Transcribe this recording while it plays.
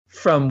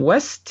from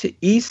west to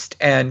east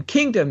and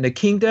kingdom to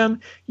kingdom,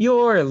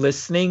 you're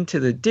listening to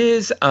the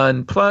Diz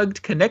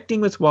Unplugged Connecting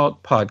with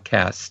Walt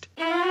podcast.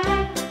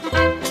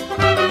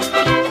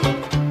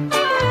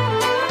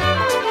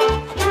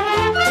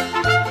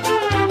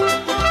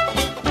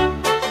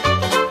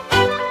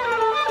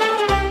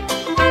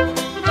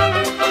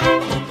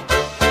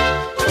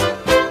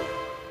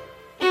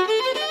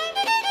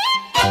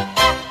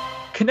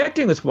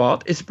 Connecting with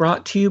Walt is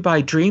brought to you by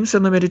Dreams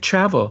Unlimited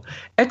Travel,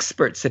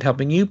 experts at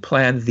helping you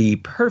plan the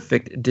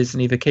perfect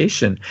Disney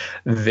vacation.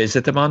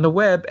 Visit them on the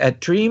web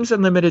at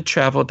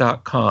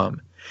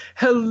dreamsunlimitedtravel.com.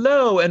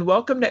 Hello, and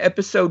welcome to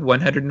episode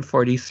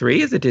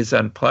 143 of the Diz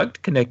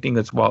Unplugged Connecting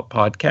with Walt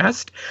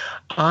podcast.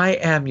 I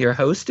am your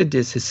host and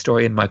Diz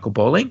historian Michael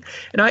Bowling,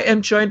 and I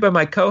am joined by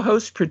my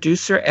co-host,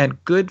 producer,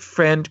 and good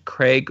friend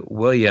Craig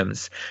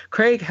Williams.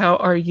 Craig, how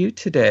are you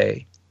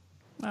today?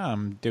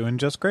 I'm doing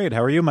just great.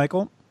 How are you,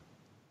 Michael?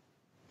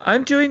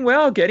 I'm doing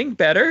well, getting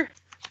better.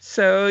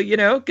 So,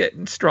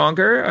 getting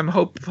stronger.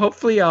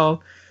 Hopefully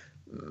I'll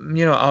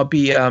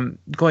be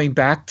going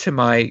back to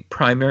my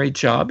primary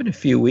job in a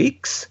few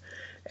weeks.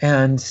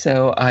 And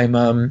so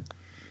I'm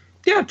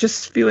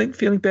just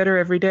feeling better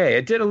every day.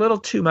 I did a little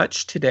too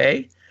much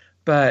today,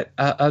 but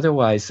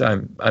otherwise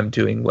I'm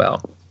doing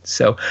well.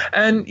 So,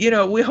 and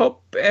we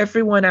hope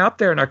everyone out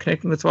there in our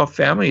Connecting with Walt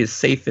family is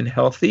safe and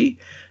healthy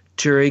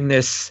during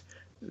this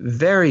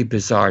very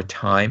bizarre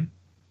time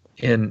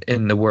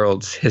in the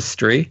world's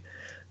history.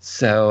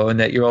 So, and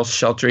that you're all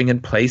sheltering in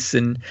place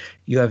and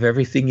you have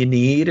everything you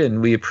need. And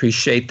we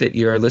appreciate that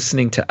you're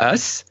listening to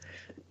us,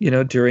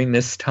 during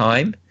this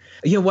time.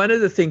 One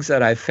of the things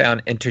that I've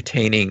found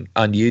entertaining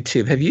on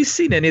YouTube, have you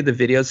seen any of the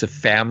videos of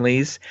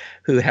families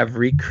who have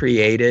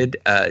recreated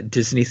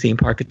Disney theme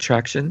park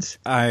attractions?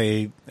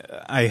 I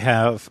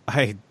have.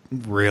 I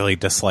really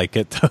dislike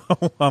it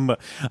though. I'm a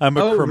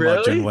curmudgeon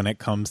really? when it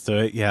comes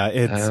to it. Yeah,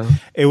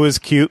 it was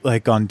cute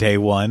like on day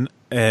one.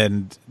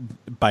 And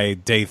by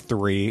day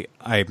 3,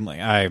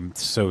 I'm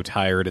so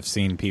tired of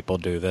seeing people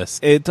do this.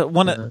 I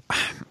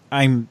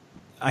am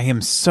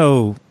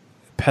so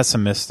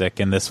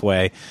pessimistic in this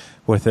way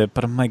with it,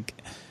 but I'm like,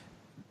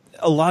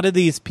 a lot of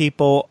these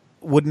people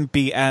wouldn't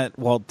be at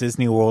Walt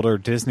Disney World or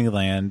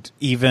Disneyland,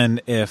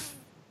 even if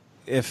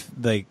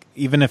they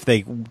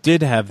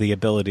did have the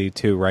ability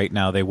to right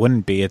now. They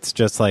wouldn't be. It's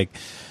just like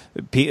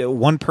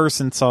one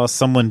person saw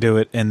someone do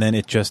it and then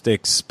it just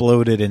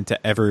exploded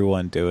into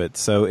everyone do it.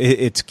 So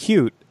it's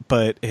cute,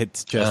 but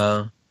it's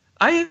just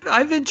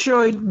I've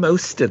enjoyed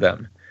most of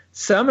them.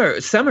 Some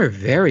are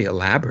very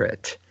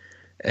elaborate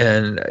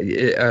and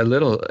a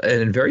little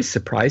and very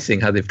surprising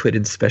how they've put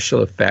in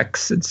special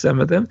effects in some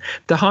of them.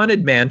 The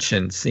Haunted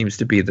Mansion seems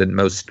to be the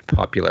most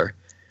popular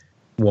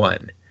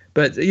one,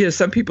 but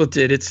some people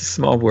did It's a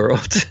Small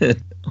World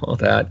and all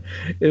that.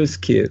 It was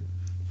cute.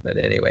 But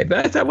anyway,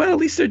 I thought, well, at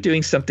least they're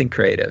doing something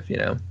creative,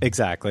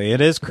 Exactly. It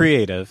is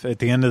creative at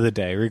the end of the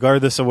day,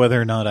 regardless of whether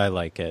or not I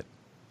like it.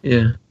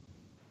 Yeah.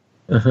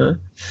 Uh-huh.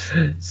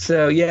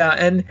 So,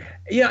 and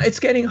it's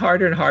getting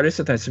harder and harder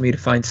sometimes for me to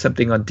find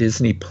something on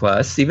Disney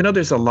Plus, even though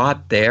there's a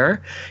lot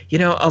there.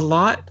 A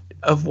lot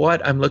of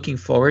what I'm looking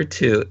forward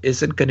to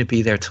isn't going to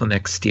be there till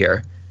next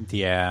year.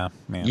 Yeah,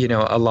 man.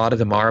 A lot of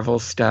the Marvel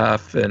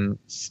stuff and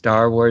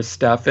Star Wars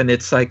stuff. And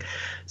it's like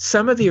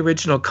some of the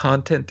original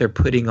content they're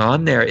putting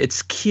on there,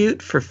 it's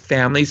cute for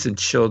families and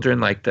children,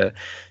 like the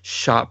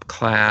shop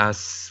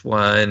class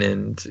one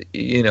and,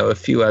 a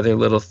few other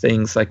little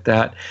things like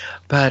that.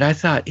 But I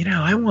thought,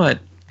 I want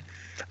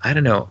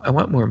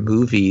more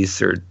movies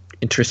or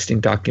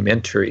interesting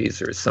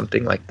documentaries or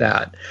something like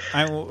that.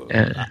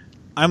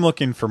 I'm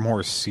looking for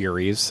more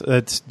series.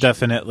 That's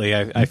definitely,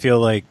 I feel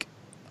like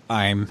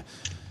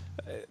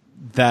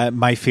that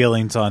my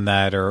feelings on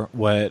that are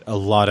what a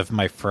lot of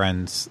my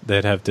friends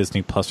that have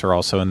Disney Plus are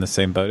also in the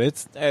same boat.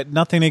 It's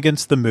nothing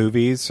against the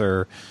movies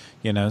or,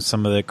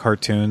 some of the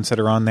cartoons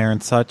that are on there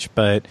and such,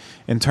 but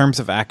in terms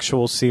of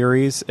actual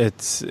series,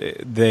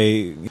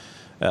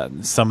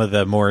 some of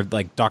the more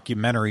like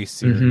documentary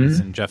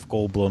series and Jeff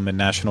Goldblum and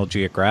National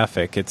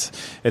Geographic,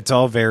 it's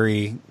all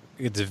very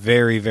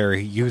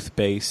very youth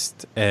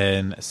based,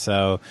 and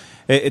so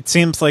it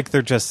seems like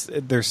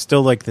there's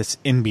still like this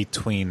in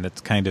between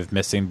that's kind of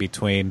missing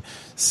between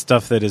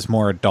stuff that is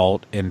more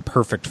adult and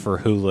perfect for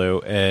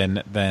Hulu,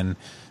 and then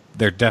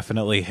they're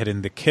definitely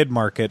hitting the kid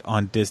market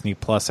on Disney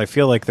Plus. I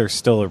feel like there's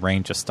still a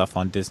range of stuff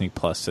on Disney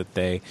Plus that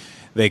they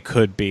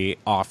could be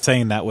off.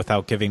 Saying that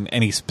without giving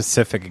any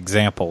specific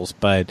examples,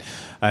 but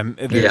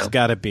there's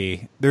got to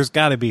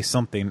be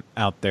something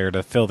out there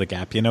to fill the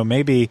gap.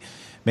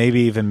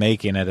 Maybe even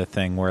making it a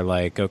thing where,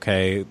 like,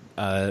 okay,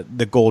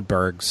 the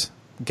Goldbergs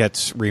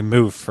gets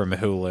removed from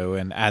Hulu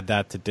and add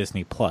that to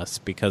Disney Plus,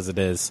 because it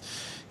is,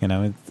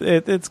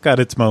 it's got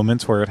its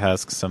moments where it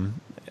has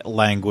some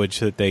language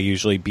that they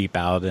usually beep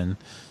out and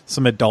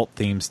some adult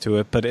themes to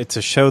it, but it's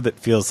a show that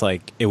feels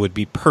like it would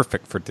be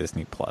perfect for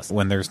Disney Plus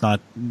when there's not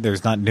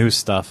new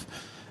stuff.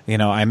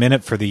 I'm in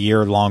it for the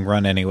year-long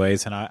run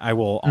anyways, and I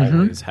will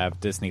always have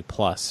Disney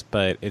Plus,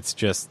 but it's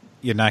just,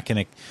 you're not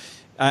going to...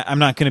 I'm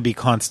not going to be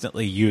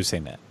constantly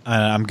using it.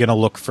 I'm going to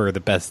look for the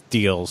best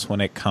deals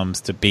when it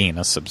comes to being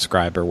a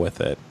subscriber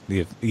with it,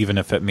 even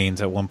if it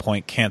means at one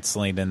point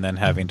canceling and then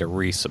having to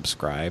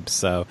resubscribe.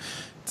 So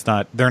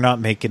they're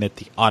not making it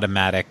the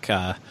automatic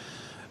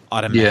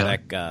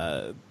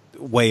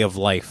way of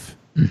life.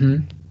 Mm-hmm.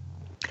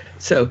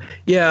 So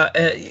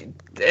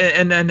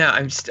and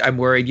now I'm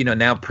worried.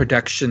 Now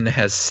production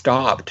has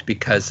stopped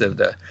because of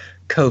the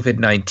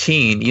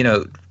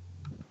COVID-19.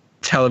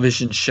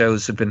 Television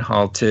shows have been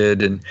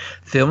halted and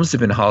films have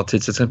been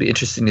halted. So it's going to be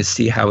interesting to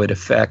see how it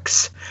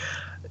affects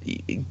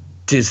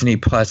Disney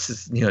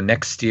Plus,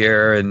 next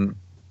year, and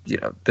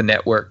the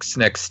networks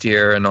next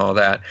year and all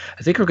that.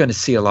 I think we're going to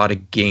see a lot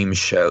of game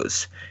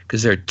shows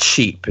because they're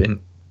cheap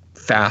and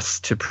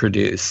fast to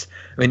produce.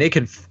 I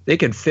mean, they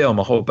can film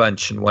a whole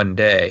bunch in one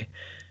day.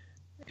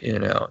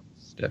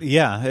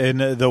 Yeah,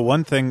 and the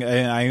one thing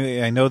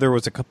I know there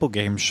was a couple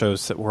game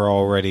shows that were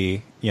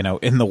already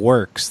in the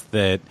works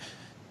that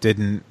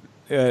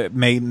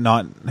may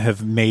not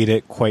have made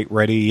it quite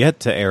ready yet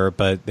to air,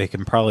 but they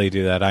can probably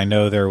do that. I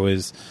know there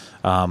was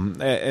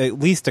at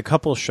least a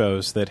couple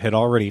shows that had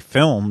already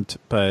filmed,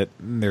 but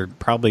they're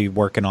probably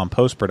working on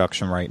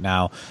post-production right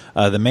now.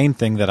 The main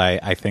thing that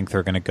I think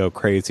they're going to go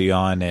crazy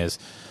on is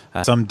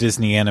some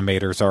Disney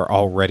animators are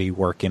already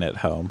working at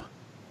home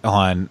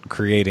on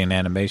creating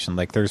animation.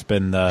 Like there's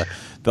been the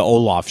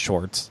Olaf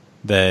shorts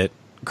that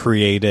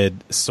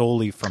created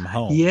solely from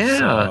home. Yeah.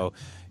 So,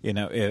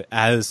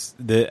 as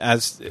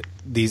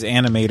these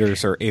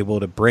animators are able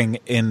to bring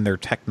in their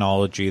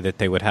technology that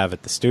they would have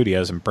at the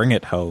studios and bring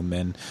it home,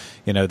 and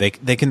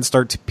they can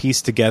start to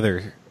piece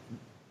together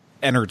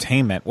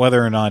entertainment,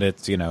 whether or not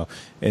it's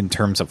in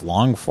terms of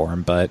long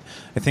form. But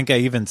I think I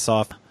even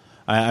saw,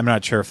 I'm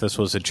not sure if this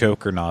was a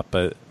joke or not,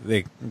 but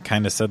they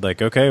kind of said like,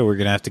 okay, we're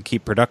gonna have to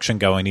keep production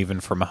going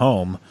even from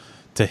home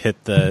to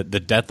hit the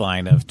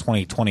deadline of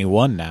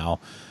 2021 now.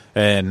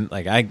 And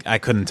like I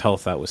couldn't tell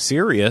if that was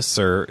serious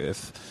or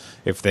if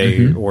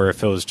they or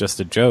if it was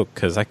just a joke,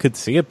 because I could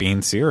see it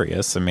being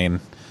serious. I mean,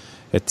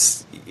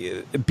 it's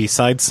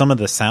besides some of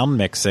the sound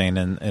mixing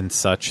and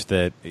such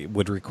that it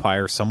would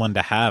require someone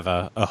to have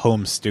a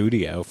home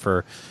studio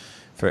for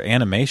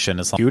animation,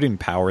 as long as computing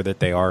power that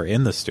they are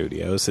in the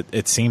studios,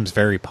 it seems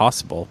very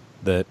possible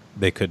that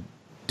they could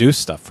do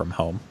stuff from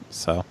home.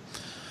 So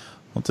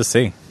we'll just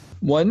see.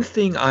 One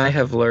thing I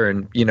have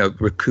learned,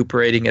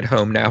 recuperating at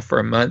home now for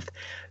a month,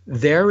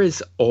 there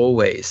is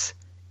always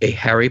a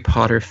Harry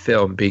Potter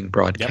film being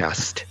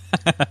broadcast,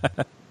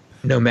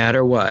 no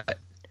matter what.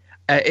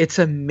 It's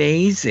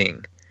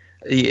amazing.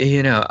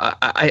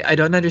 I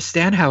don't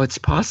understand how it's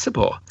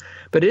possible,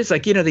 but it is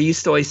like, they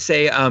used to always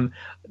say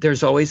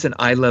there's always an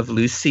I Love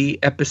Lucy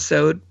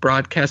episode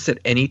broadcast at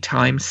any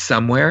time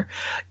somewhere.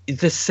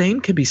 The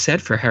same could be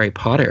said for Harry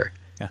Potter.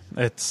 Yeah,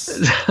 it's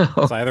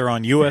either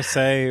on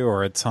USA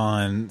or it's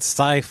on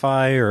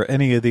Sci-Fi or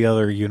any of the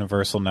other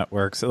Universal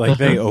networks. Like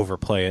they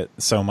overplay it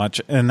so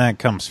much, and that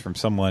comes from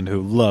someone who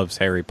loves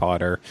Harry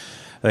Potter.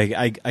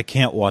 Like I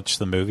can't watch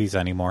the movies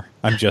anymore.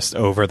 I'm just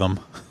over them.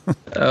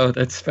 Oh,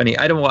 that's funny.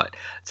 I don't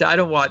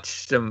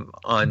watch them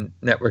on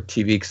network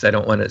TV because I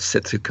don't want to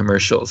sit through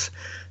commercials.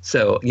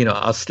 So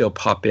I'll still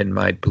pop in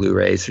my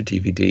Blu-rays or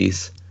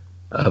DVDs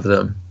of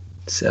them.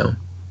 So.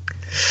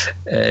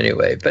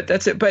 Anyway, but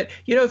that's it. But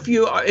if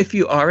you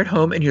are at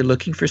home and you're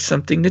looking for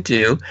something to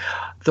do,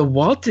 the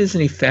Walt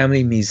Disney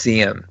Family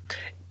Museum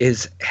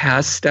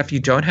has stuff. You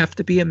don't have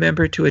to be a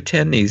member to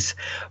attend these,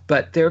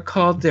 but they're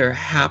called their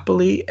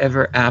Happily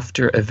Ever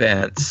After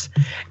events,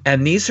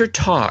 and these are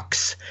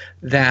talks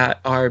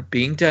that are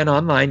being done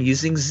online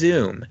using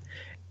Zoom.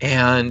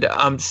 And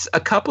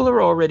a couple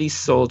are already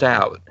sold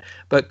out,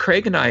 but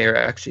Craig and I are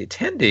actually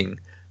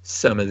attending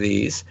some of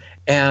these.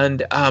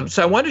 And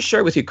so I want to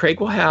share with you.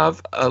 Craig will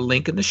have a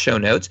link in the show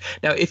notes.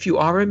 Now, if you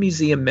are a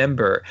museum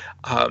member,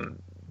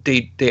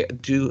 they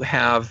do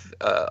have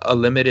a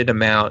limited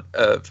amount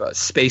of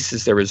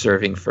spaces they're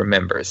reserving for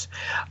members.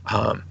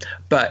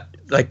 But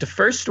like the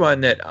first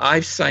one that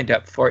I've signed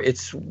up for,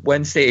 it's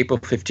Wednesday, April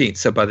 15th.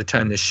 So by the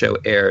time the show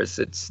airs,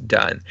 it's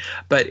done.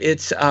 But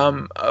it's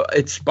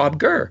Bob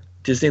Gurr.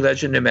 Disney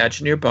legend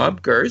Imagineer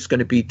Bob Gurr is going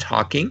to be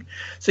talking.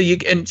 So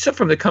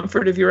from the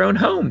comfort of your own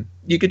home,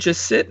 you could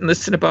just sit and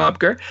listen to Bob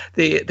Gurr.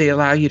 They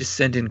allow you to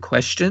send in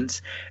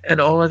questions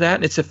and all of that.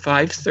 And it's at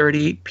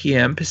 5:30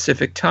 p.m.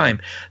 Pacific time.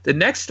 The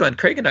next one,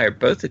 Craig and I are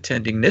both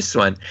attending this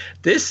one.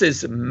 This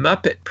is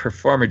Muppet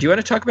Performer. Do you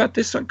want to talk about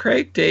this one,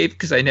 Craig? Dave,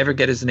 because I never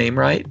get his name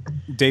right.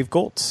 Dave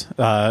Goltz.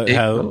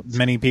 Goltz.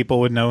 Many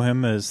people would know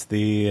him as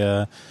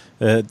the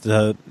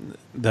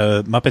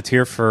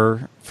Muppeteer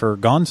for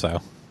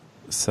Gonzo.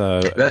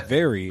 So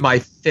my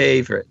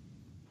favorite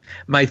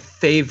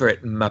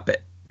Muppet,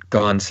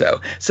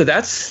 Gonzo. So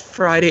that's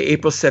Friday,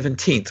 April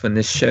 17th when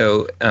this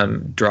show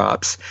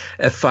drops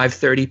at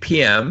 5:30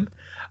 p.m.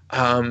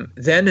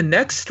 Then the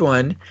next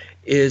one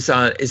is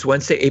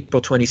Wednesday, April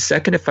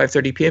 22nd at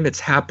 5:30 p.m. It's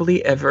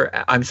Happily Ever.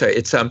 I'm sorry.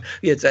 It's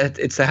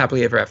the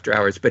Happily Ever After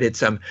Hours, but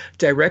it's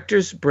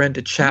directors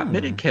Brenda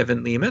Chapman and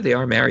Kevin Lima. They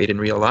are married in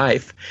real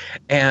life,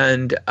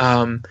 and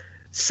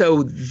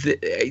so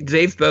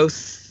they've both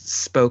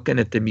spoken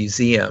at the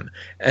museum,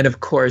 and of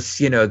course,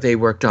 they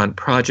worked on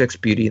projects,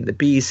 Beauty and the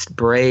Beast,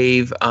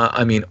 Brave,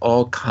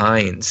 all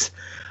kinds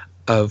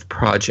of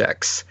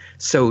projects.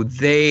 So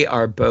they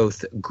are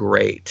both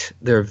great.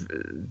 They're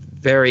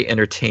very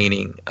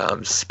entertaining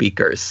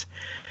speakers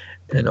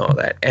and all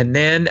that. And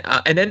then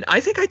I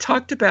think I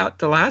talked about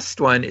the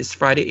last one is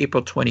Friday,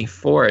 April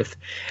 24th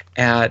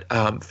at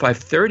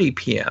 5:30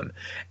 p.m.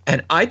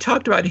 And I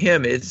talked about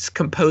him. It's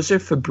composer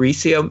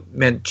Fabrizio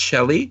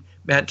Mancinelli,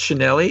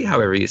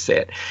 however you say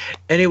it.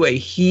 Anyway,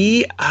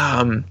 he's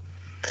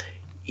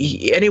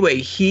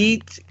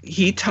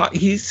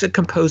a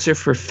composer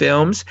for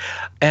films,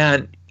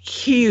 and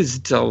he is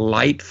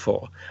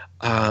delightful.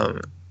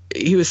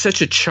 He was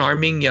such a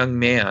charming young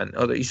man,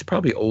 although he's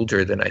probably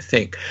older than I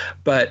think.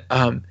 But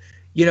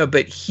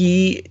but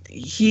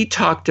he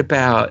talked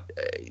about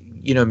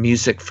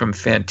music from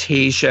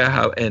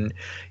Fantasia, and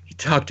he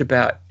talked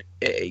about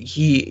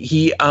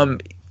he's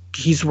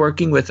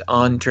working with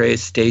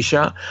Andres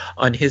Deja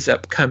on his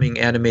upcoming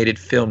animated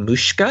film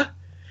Mushka.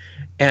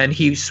 And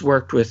he's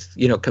worked with,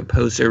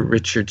 composer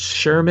Richard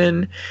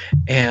Sherman.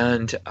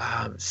 And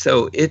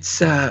so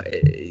it's,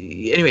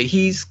 anyway,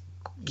 he's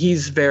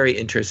very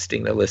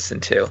interesting to listen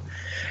to.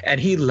 And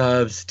he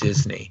loves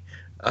Disney.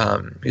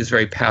 He was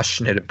very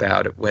passionate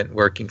about it when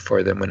working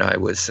for them when I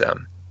was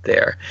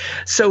there.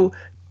 So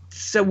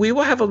we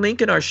will have a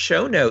link in our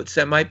show notes.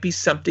 That might be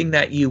something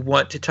that you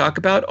want to talk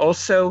about.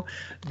 Also,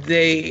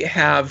 they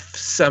have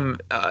some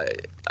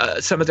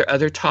of their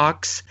other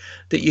talks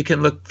that you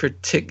can look for,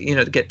 to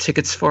get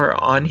tickets for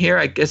on here.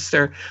 I guess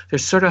they're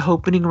sort of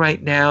hoping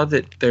right now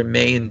that their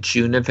May and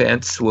June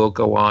events will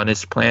go on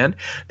as planned.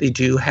 They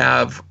do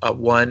have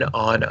one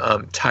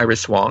on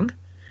Tyrus Wong,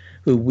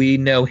 who we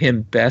know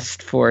him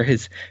best for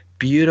his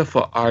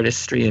beautiful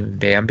artistry in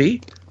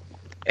Bambi.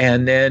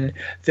 And then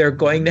they're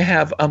going to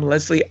have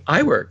Leslie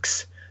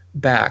Iwerks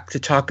back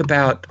to talk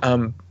about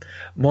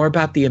more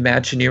about the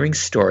Imagineering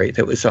story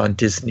that was on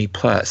Disney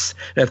Plus.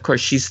 And of course,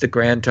 she's the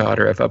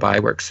granddaughter of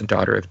Iwerks and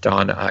daughter of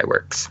Donna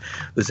Iwerks,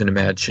 who's an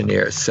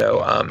Imagineer.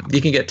 So you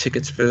can get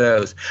tickets for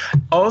those.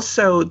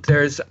 Also,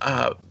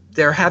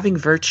 they're having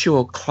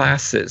virtual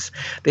classes.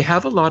 They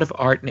have a lot of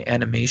art and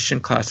animation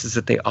classes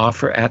that they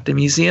offer at the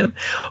museum.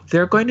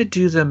 They're going to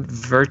do them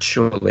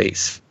virtually.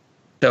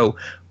 So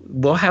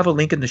we'll have a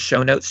link in the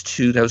show notes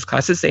to those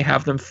classes. They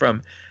have them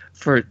for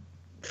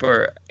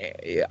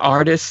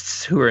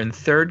artists who are in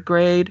third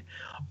grade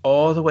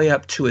all the way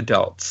up to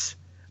adults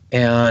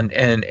and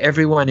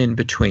everyone in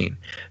between.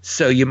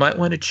 So you might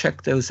want to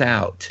check those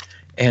out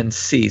and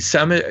see.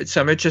 Some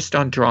are just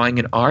on drawing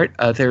and art.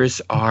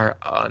 Others are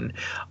on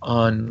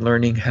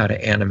learning how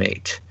to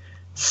animate.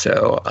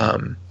 So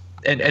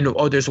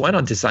there's one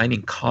on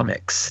designing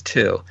comics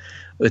too,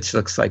 which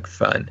looks like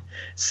fun.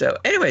 So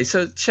anyway,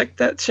 so check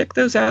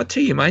those out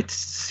too. You might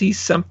see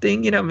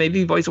something, maybe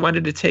you've always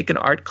wanted to take an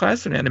art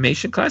class or an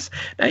animation class.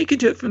 Now you can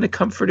do it from the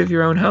comfort of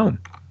your own home.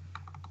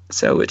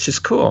 So, which is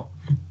cool.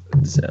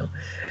 So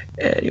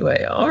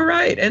anyway, all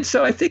right. And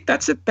so I think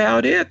that's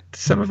about it.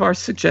 Some of our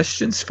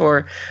suggestions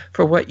for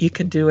what you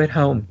can do at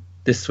home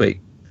this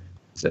week.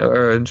 So,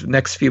 or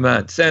next few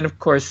months. And of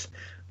course,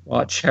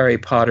 watch Harry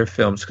Potter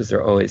films because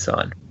they're always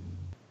on.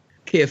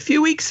 Okay, a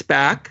few weeks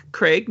back,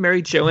 Craig,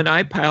 Mary Jo, and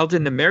I piled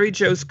into Mary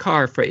Jo's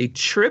car for a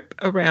trip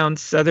around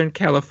Southern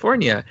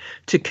California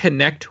to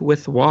connect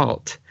with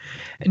Walt.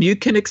 And you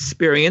can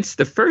experience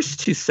the first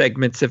two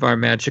segments of our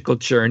magical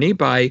journey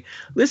by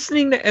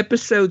listening to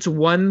episodes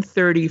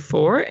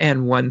 134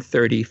 and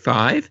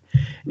 135.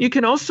 You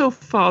can also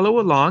follow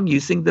along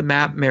using the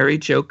map Mary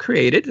Jo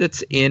created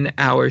that's in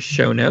our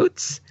show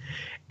notes.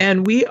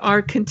 And we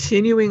are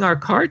continuing our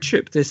car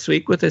trip this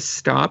week with a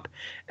stop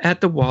at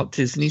the Walt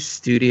Disney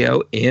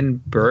Studio in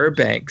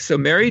Burbank. So,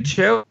 Mary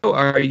Jo,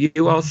 are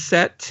you all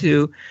set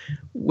to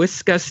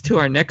whisk us to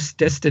our next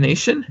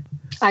destination?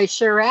 I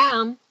sure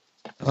am.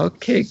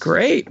 Okay,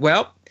 great.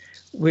 Well,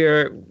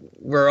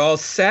 we're all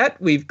set.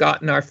 We've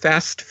gotten our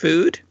fast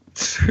food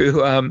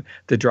through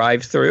the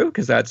drive-through,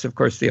 because that's, of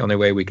course, the only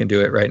way we can do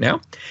it right now.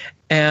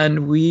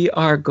 And we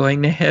are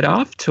going to head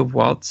off to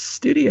Walt's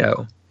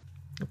studio.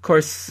 Of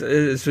course,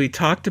 as we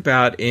talked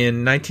about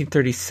in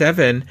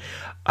 1937,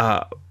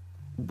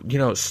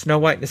 Snow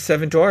White and the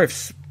Seven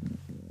Dwarfs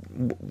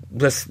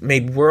was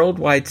made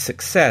worldwide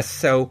success.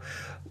 So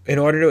in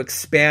order to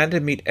expand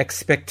and meet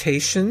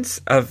expectations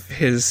of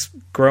his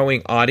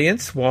growing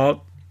audience,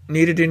 Walt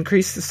needed to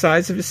increase the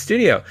size of his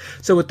studio.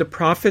 So with the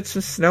profits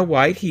of Snow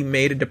White, he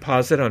made a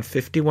deposit on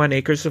 51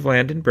 acres of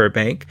land in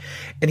Burbank,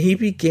 and he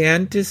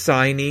began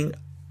designing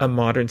a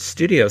modern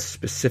studio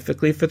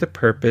specifically for the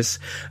purpose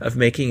of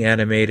making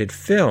animated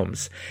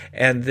films.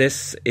 And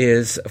this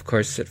is, of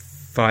course, at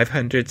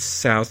 500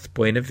 South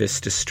Buena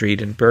Vista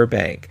Street in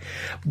Burbank.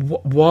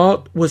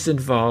 Walt was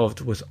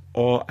involved with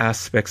all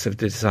aspects of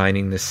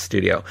designing this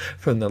studio,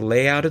 from the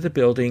layout of the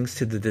buildings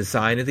to the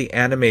design of the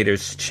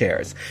animators'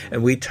 chairs.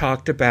 And we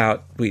talked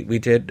about, we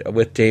did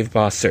with Dave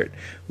Bossert,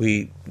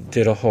 we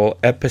did a whole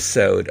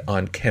episode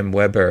on Ken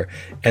Weber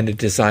and the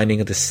designing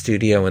of the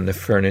studio and the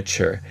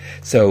furniture.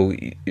 So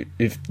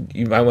if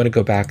you might want to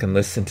go back and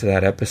listen to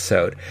that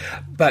episode.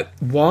 But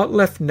Walt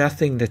left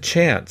nothing to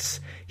chance.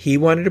 He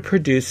wanted to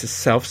produce a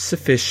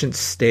self-sufficient,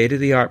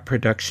 state-of-the-art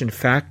production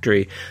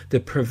factory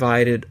that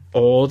provided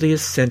all the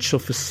essential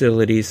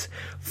facilities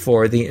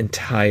for the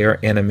entire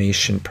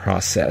animation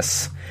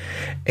process.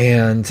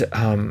 And,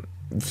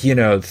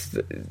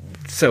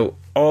 so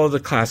all the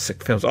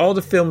classic films, all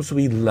the films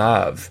we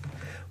love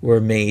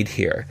were made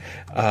here.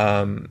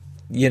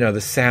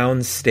 The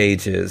sound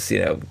stages,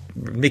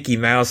 Mickey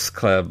Mouse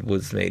Club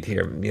was made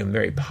here.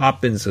 Mary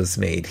Poppins was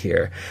made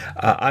here.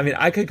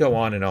 I could go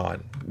on and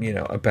on,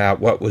 about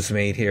what was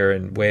made here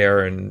and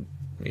where and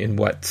in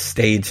what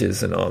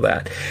stages and all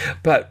that.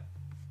 But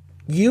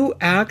you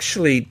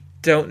actually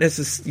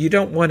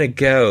don't want to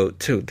go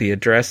to the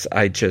address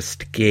I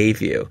just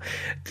gave you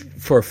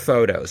for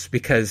photos,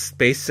 because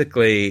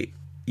basically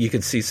you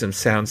can see some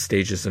sound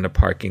stages in a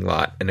parking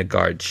lot and a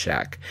guard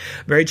shack.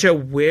 Mary Jo,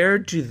 where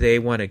do they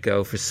want to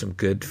go for some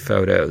good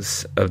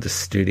photos of the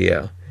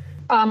studio?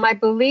 I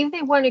believe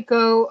they want to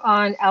go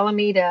on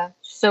Alameda.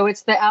 So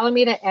it's the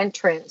Alameda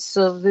entrance.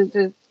 So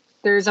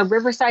there's a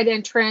Riverside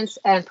entrance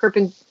and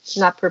parallel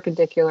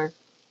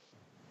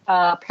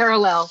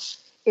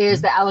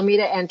is the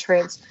Alameda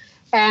entrance.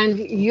 And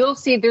you'll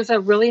see there's a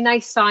really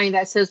nice sign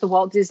that says the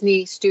Walt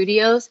Disney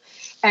Studios.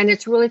 And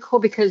it's really cool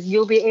because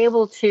you'll be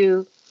able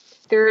to,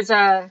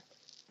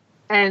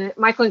 and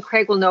Michael and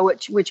Craig will know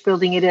which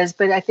building it is,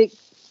 but I think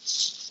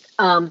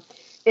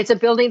it's a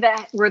building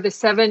where the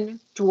seven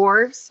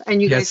dwarves,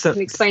 and you guys can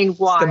explain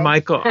why. It's the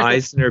Michael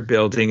Eisner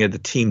building and the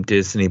Team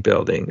Disney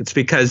building. It's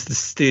because the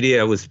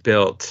studio was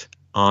built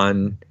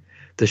on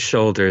the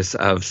shoulders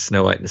of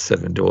Snow White and the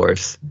Seven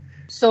Dwarfs.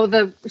 So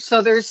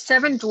there's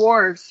seven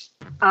dwarves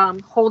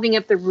holding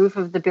up the roof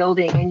of the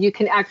building, and you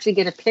can actually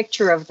get a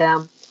picture of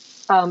them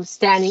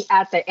standing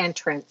at the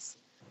entrance.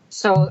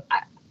 So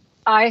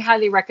I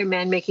highly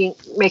recommend making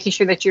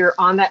sure that you're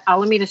on that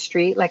Alameda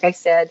Street, like I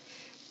said.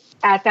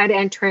 At that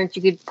entrance,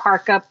 you could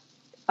park up.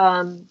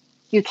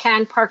 You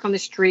can park on the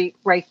street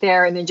right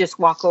there and then just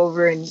walk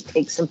over and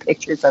take some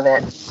pictures of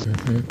it.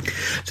 Mm-hmm.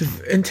 So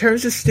in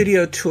terms of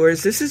studio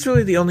tours, this is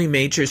really the only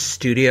major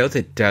studio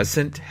that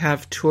doesn't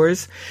have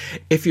tours.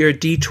 If you're a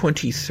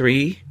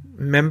D23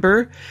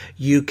 member,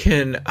 you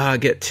can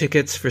get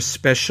tickets for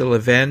special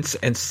events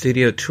and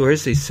studio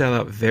tours. They sell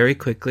out very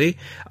quickly.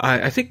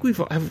 I think we've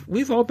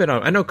all been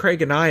on. I know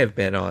Craig and I have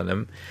been on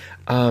them.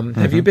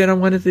 Have you been on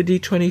one of the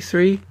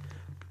D23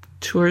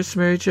 tours,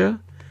 Mary Jo?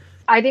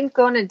 I didn't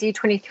go on a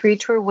D23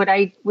 tour. What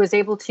I was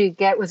able to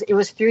get was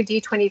through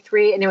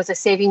D23, and it was a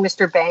Saving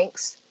Mr.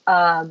 Banks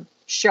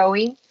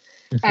showing.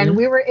 Mm-hmm. And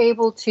we were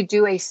able to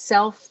do a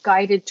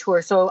self-guided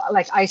tour. So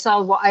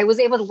I was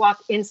able to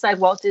walk inside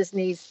Walt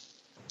Disney's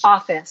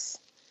office.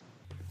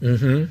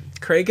 Mm-hmm.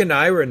 Craig and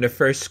I were in the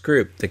first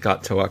group that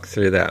got to walk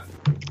through that.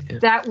 Yeah.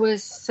 That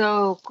was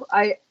so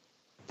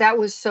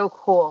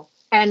cool.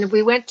 And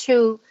we went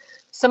to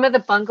some of the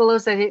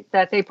bungalows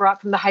that they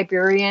brought from the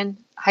Hyperion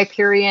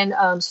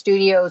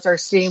studios are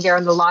sitting there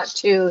on the lot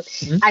too.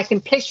 Mm-hmm. I can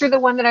picture the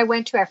one that I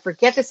went to. I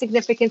forget the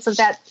significance of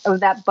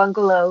that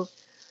bungalow,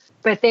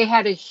 but they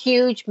had a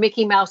huge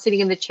Mickey Mouse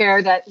sitting in the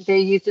chair that they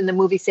used in the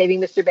movie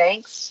Saving Mr.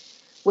 Banks.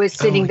 Was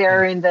sitting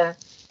there in the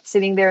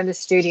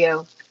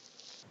studio.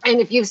 And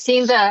if you've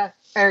seen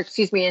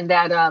in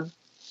that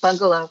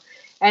bungalow,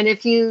 and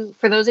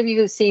for those of you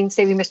who've seen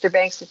Saving Mr.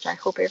 Banks, which I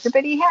hope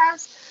everybody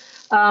has.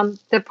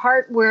 The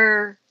part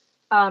where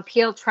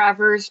P.L.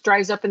 Travers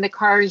drives up in the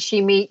car and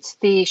she meets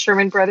the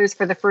Sherman brothers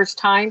for the first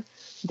time,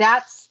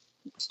 that's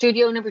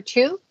studio number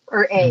 2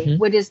 or A? Mm-hmm.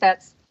 What is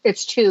that?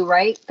 It's 2,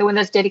 right? The one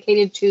that's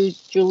dedicated to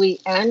Julie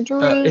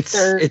Andrews?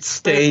 It's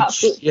stage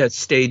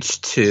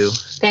 2.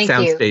 Thank you.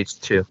 Sound stage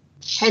 2.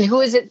 And who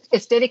is it?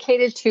 It's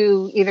dedicated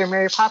to either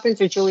Mary Poppins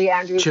or Julie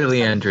Andrews?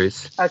 Julie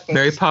Andrews. Okay.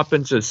 Mary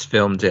Poppins was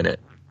filmed in it.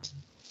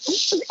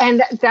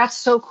 And that's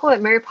so cool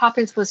that Mary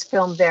Poppins was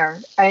filmed there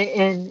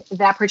in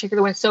that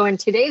particular one. So in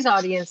today's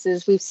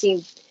audiences, we've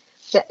seen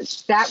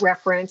that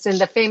reference and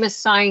the famous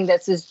sign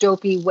that says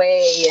Dopey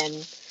Way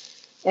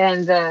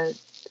and the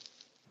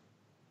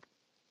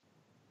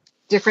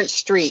different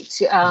streets.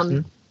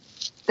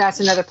 That's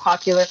another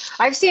popular.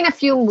 I've seen a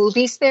few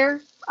movies there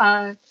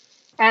at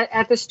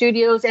the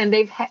studios, and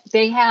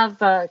they have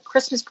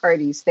Christmas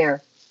parties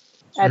there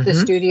at the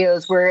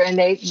studios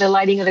the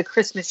lighting of the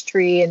Christmas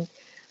tree, and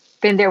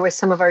been there with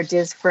some of our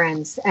Diz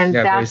friends, and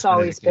that's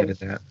always been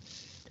that.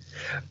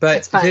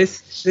 But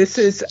this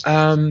is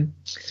so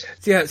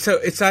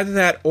it's either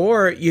that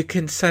or you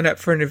can sign up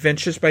for an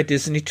Adventures by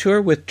Disney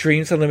tour with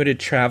Dreams Unlimited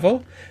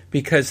Travel,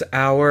 because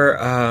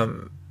our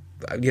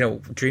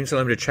Dreams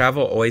Unlimited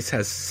Travel always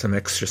has some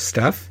extra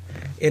stuff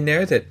in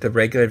there that the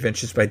regular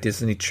Adventures by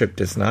Disney trip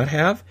does not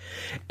have.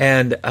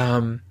 And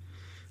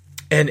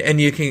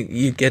And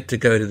you get to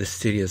go to the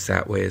studios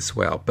that way as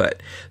well,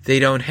 but they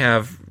don't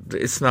have.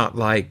 It's not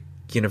like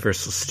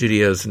Universal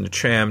Studios and the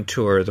Tram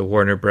Tour, the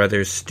Warner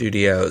Brothers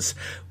Studios,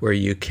 where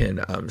you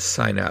can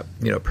sign up,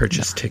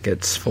 purchase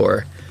tickets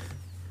for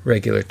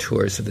regular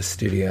tours of the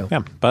studio.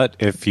 Yeah, but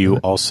if you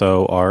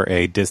also are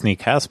a Disney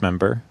cast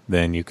member,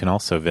 then you can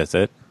also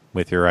visit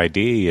with your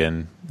ID,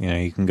 and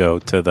you can go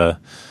to the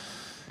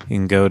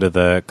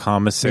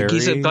commissary.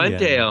 Mickey's at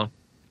Glendale.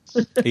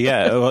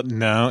 Yeah, well,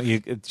 no,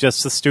 it's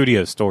just the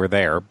studio store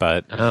there,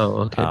 but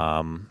okay.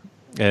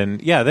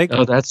 And yeah, they.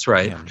 Oh, that's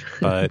right.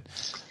 Yeah,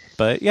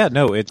 but yeah,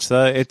 no, it's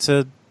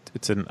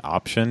an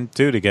option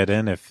too to get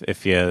in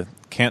if you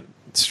can't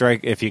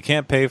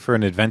pay for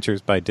an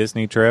Adventures by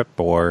Disney trip,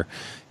 or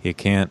you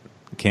can't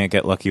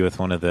get lucky with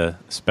one of the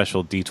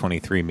special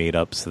D23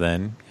 meetups,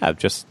 then yeah,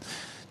 just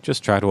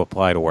try to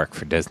apply to work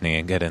for Disney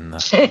and get in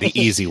the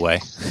easy way.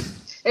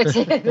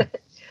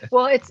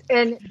 Well,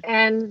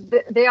 and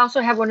they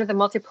also have one of the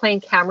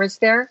multiplane cameras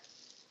there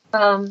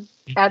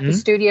at the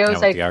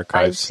studios.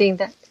 I've seen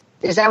that.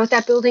 Is that what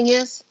that building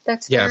is?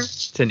 That's there?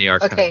 It's in the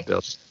archive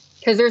building.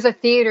 Because there's a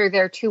theater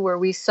there too where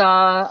we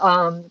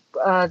saw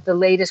the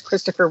latest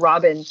Christopher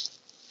Robin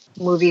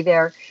movie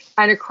there.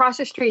 And across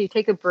the street, you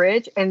take a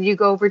bridge and you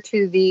go over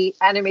to the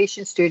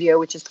animation studio,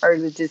 which is part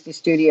of the Disney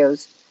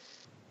Studios.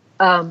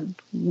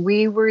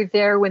 We were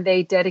there when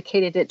they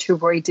dedicated it to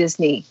Roy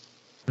Disney.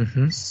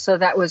 Mm-hmm. So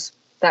that was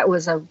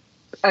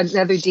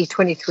another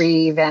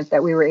D23 event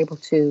that we were able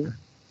to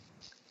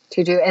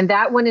do. And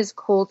that one is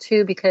cool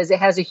too because it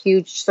has a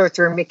huge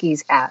Sorcerer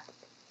Mickey's hat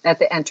at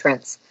the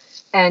entrance.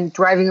 And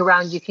driving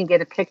around, you can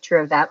get a picture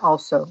of that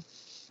also.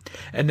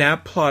 And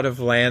that plot of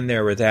land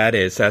there where that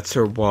is, that's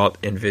where Walt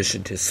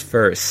envisioned his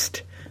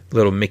first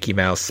little Mickey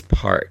Mouse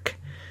park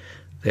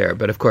there.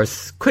 But of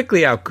course,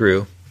 quickly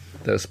outgrew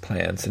those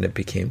plans and it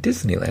became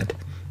Disneyland.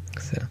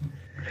 So.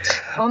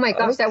 Oh my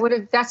gosh,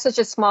 that's such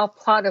a small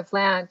plot of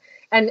land.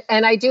 And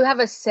I do have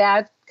a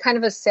sad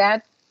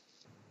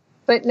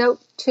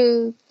footnote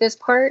to this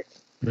part.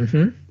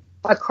 Mm-hmm.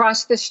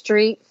 Across the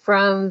street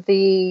from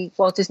the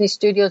Walt Disney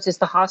Studios is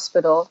the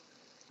hospital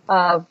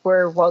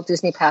where Walt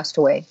Disney passed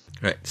away.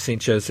 Right,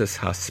 St. Joseph's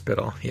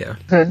Hospital, yeah.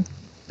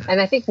 Mm-hmm.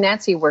 And I think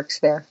Nancy works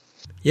there.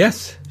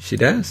 Yes, she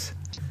does.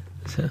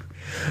 So,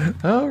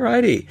 all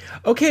righty.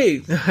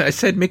 Okay, I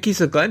said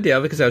Mickey's of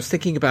Glendale because I was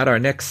thinking about our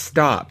next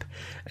stop.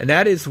 And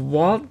that is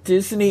Walt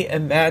Disney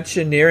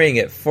Imagineering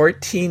at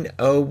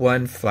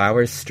 1401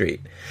 Flower Street.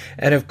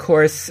 And of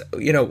course,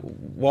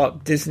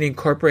 Walt Disney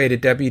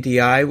Incorporated,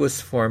 WDI, was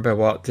formed by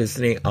Walt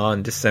Disney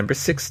on December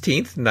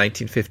 16th,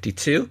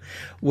 1952,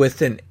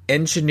 with an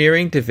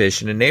engineering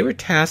division. And they were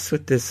tasked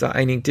with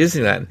designing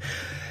Disneyland.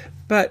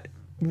 But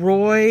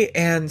Roy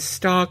and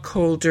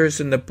stockholders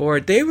and the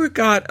board,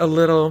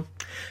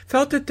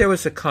 felt that there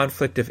was a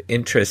conflict of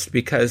interest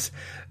because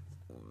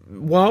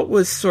Walt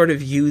was sort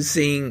of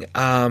using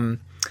some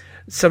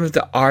of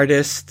the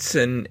artists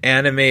and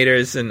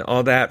animators and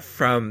all that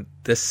from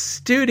the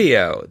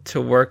studio to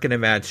work in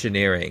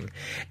Imagineering.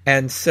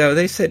 And so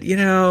they said,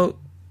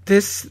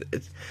 this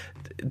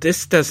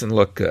doesn't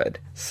look good.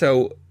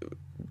 So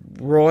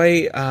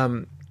Roy,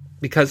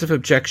 because of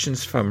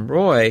objections from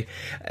Roy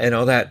and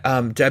all that,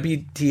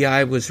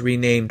 WDI was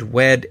renamed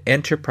WED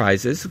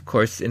Enterprises, of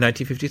course, in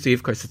 1953.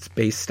 Of course, it's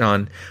based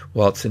on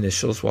Walt's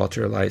initials,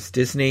 Walter Elias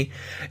Disney.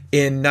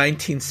 In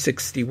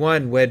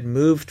 1961, WED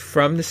moved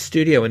from the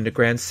studio into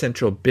Grand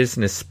Central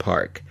Business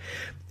Park,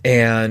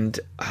 and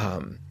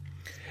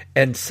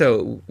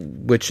so,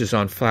 which is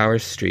on Flower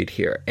Street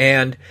here.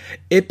 And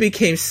it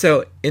became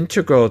so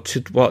integral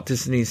to Walt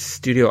Disney's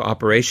studio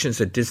operations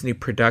that Disney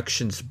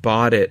Productions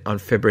bought it on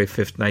February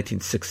 5th,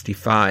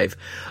 1965,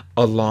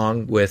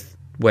 along with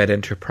WED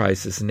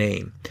Enterprises'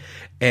 name.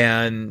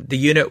 And the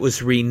unit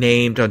was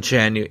renamed in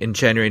January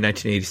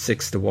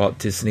 1986 to Walt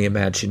Disney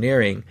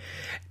Imagineering.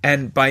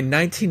 And by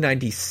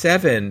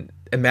 1997,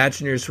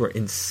 Imagineers were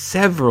in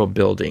several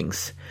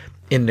buildings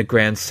in the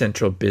Grand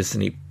Central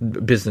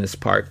Business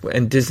Park,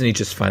 and Disney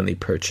just finally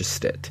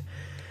purchased it.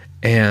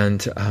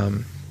 And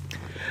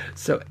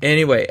so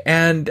anyway,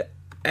 and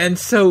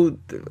so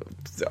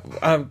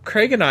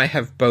Craig and I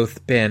have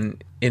both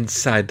been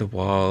inside the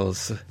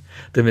walls,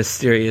 the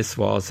mysterious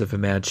walls of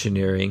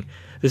Imagineering.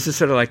 This is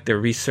sort of like the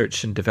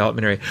research and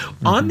development area.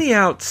 Mm-hmm. On the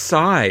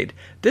outside,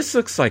 this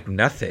looks like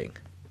nothing.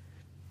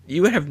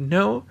 You would have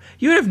no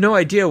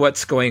idea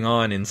what's going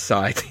on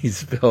inside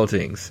these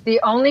buildings. The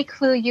only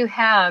clue you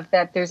have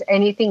that there's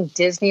anything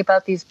Disney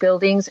about these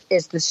buildings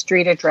is the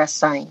street address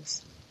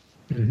signs.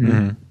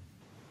 Mm-hmm.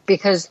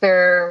 Because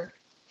they're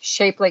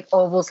shaped like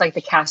ovals, like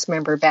the cast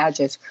member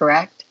badges,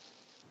 correct?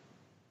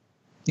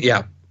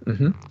 Yeah.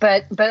 Mm-hmm.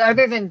 But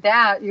other than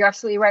that, you're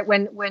absolutely right.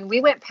 When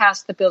we went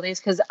past the buildings,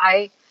 because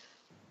I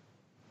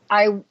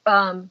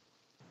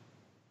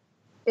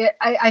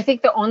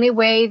think the only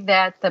way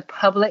that the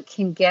public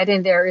can get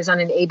in there is on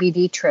an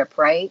ABD trip,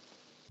 right?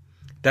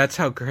 That's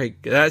how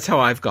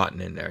I've gotten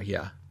in there.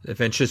 Yeah,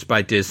 Adventures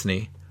by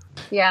Disney.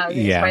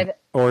 Yeah.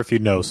 Or if you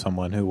know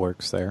someone who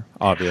works there,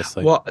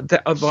 obviously. Well,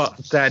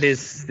 that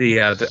is the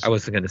other. I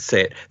wasn't going to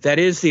say it. That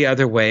is the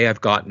other way I've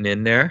gotten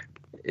in there.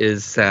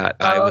 Is that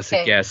I was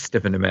a guest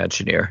of an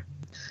Imagineer.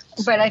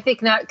 But I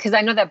think not, because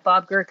I know that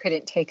Bob Gurr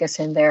couldn't take us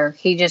in there.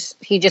 He just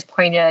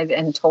pointed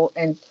and told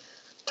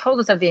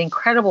us of the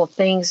incredible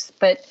things.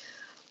 But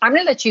I'm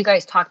going to let you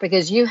guys talk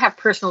because you have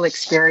personal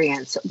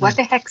experience. What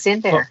the heck's in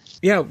there?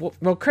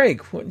 Well,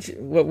 Craig,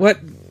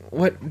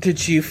 what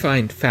did you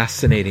find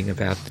fascinating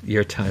about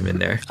your time in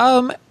there?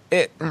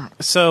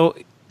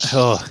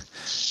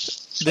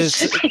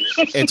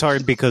 It's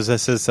hard because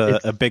this is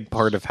a big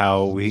part of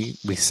how we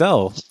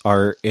sell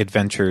our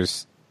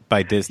Adventures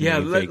by Disney. Yeah,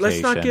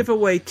 let's not give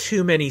away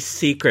too many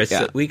secrets.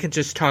 Yeah. We can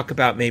just talk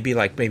about maybe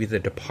the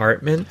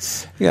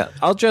departments. Yeah,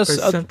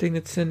 something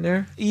that's in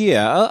there.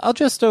 Yeah, I'll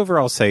just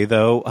overall say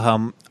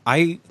though,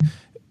 I,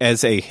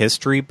 as a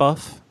history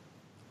buff,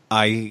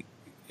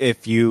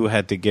 if you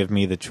had to give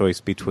me the choice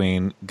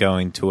between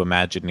going to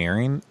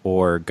Imagineering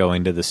or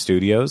going to the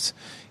studios,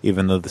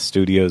 even though the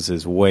studios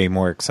is way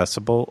more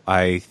accessible,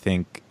 I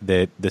think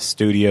that the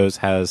studios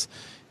has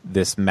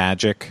this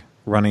magic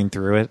running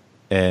through it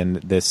and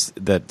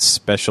that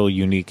special,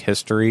 unique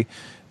history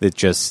that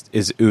just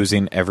is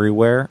oozing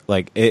everywhere.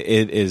 Like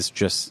it is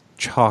just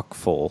chock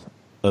full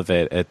of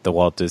it at the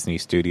Walt Disney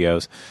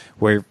Studios.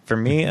 Where for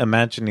me,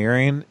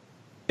 Imagineering,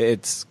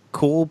 it's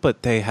cool,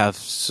 but they have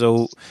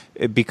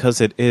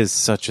because it is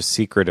such a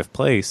secretive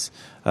place.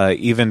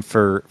 Even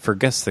for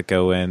guests that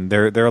go in,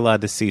 they're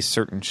allowed to see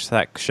certain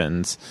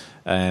sections,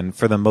 and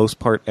for the most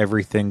part,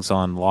 everything's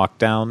on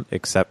lockdown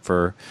except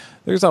for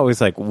there's always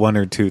like one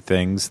or two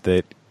things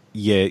that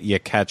you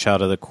catch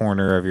out of the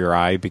corner of your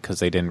eye because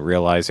they didn't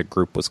realize a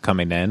group was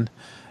coming in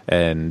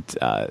and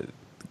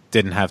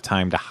didn't have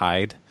time to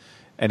hide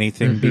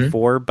anything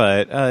before.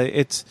 But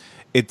it's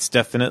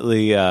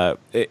definitely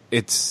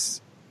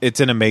it's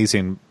an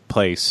amazing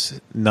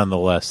place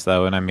nonetheless,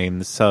 though. And I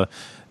mean, so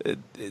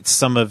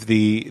some of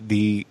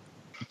the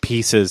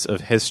pieces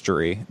of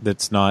history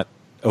that's not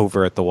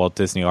over at the Walt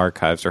Disney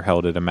Archives are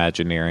held at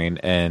Imagineering,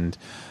 and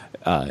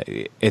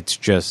it's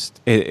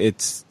just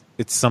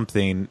it's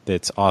something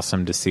that's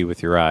awesome to see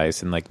with your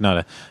eyes, and like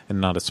not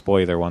a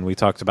spoiler one. We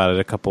talked about it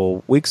a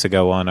couple weeks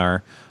ago on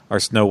our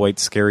Snow White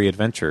Scary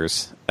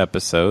Adventures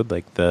episode,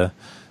 like the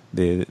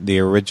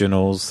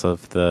originals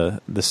of the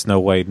Snow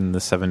White and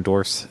the Seven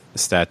Dwarfs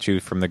statue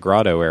from the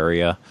grotto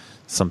area,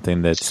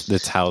 something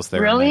that's housed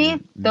there.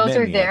 Really? Those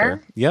are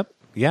there? Yep.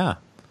 Yeah.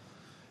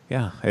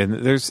 And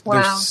there's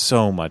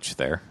so much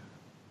there.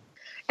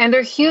 And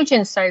they're huge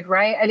inside,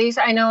 right? At least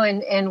I know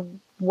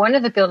in one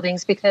of the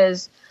buildings,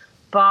 because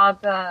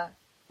Bob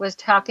was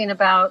talking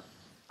about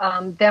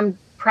them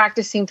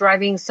practicing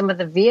driving some of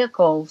the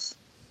vehicles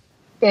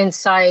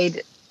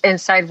inside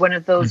one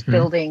of those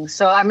buildings.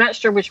 So I'm not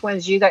sure which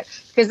ones you guys,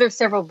 because there's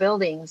several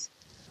buildings.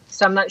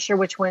 So I'm not sure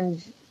which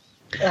ones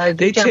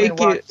they take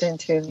walked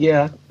into.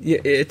 Yeah,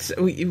 it's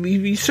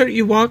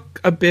you walk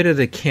a bit of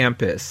the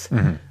campus,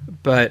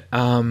 but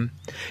I mean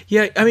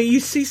you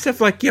see stuff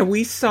like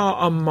we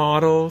saw a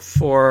model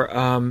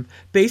for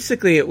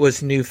basically it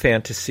was New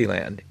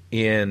Fantasyland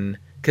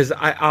because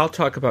I'll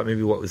talk about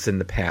maybe what was in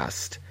the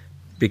past,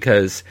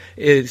 because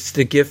it's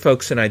to give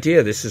folks an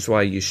idea. This is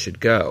why you should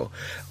go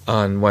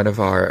on one of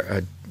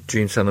our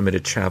Dreams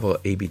Unlimited travel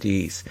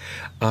ABDs,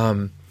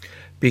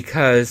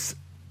 because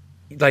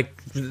like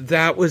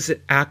that was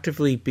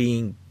actively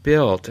being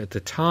built at the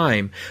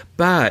time,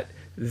 but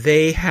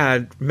they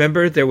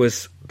remember there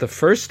was the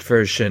first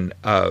version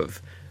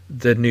of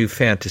the New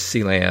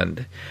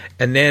Fantasyland,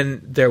 and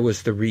then there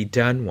was the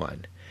redone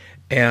one.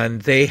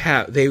 And they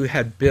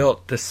had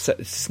built the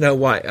Snow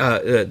White,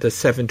 the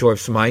Seven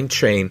Dwarfs Mine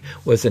Train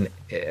was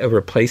a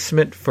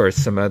replacement for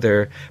some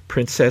other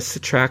princess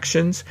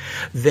attractions.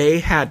 They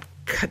had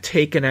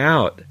taken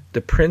out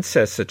the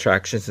princess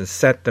attractions and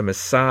set them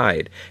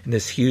aside in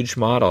this huge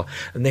model.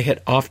 And they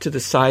had off to the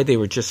side, they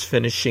were just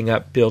finishing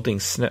up building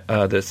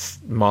this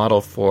model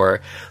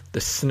for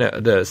the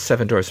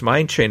Seven Dwarfs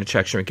Mine Train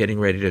attraction and getting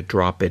ready to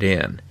drop it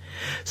in.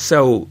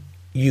 So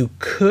you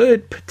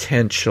could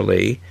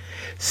potentially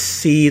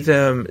see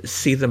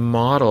the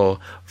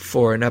model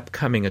for an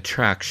upcoming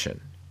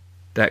attraction.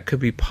 That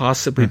could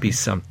possibly be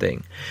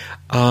something.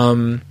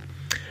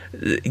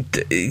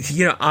 It's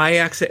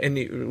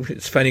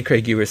funny,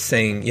 Craig, you were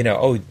saying,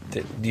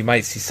 you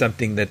might see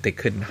something that they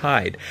couldn't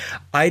hide.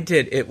 I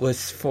did. It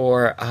was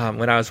for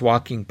when I was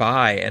walking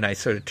by and I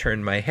sort of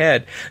turned my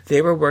head,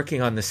 they were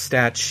working on the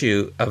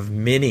statue of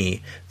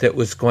Minnie that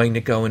was going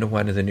to go into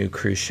one of the new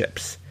cruise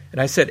ships.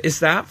 And I said, is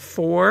that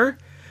for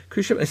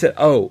cruise ship? I said,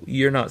 oh,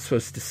 you're not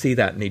supposed to see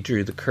that. And they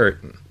drew the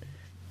curtain.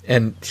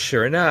 And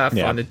sure enough,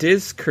 on a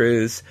Diz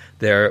cruise,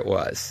 there it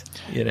was,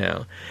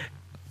 Yeah,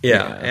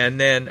 and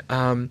then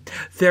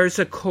there's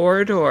a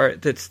corridor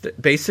that's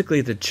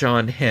basically the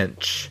John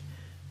Hench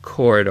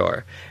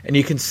corridor. And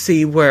you can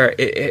see where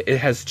it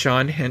has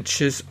John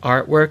Hench's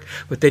artwork,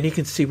 but then you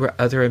can see where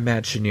other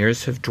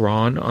Imagineers have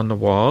drawn on the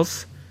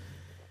walls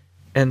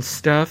and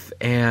stuff,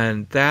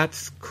 and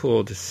that's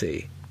cool to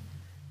see.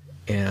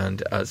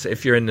 And so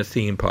if you're in the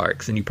theme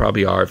parks, and you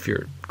probably are if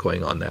you're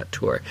going on that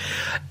tour.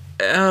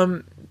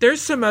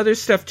 There's some other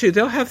stuff too.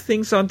 They'll have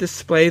things on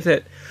display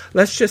that,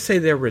 let's just say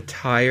they're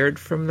retired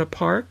from the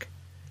park.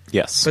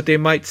 Yes. But they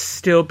might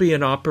still be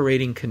in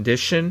operating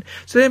condition.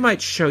 So they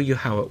might show you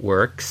how it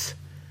works.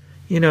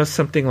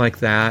 Something like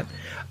that.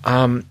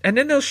 And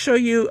then they'll show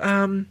you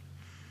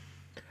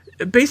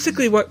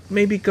basically what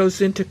maybe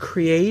goes into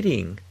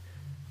creating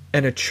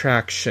an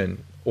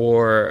attraction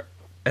or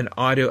an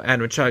audio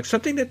animatronic,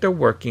 something that they're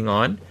working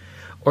on,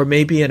 or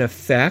maybe an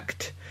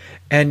effect.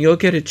 And you'll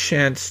get a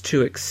chance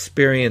to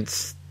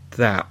experience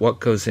that, what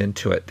goes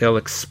into it. They'll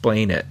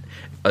explain it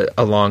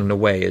along the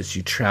way as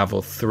you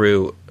travel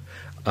through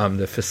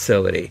the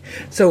facility.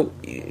 So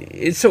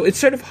it's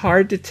sort of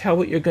hard to tell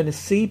what you're going to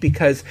see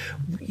because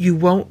you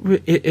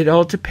won't. It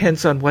all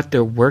depends on what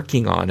they're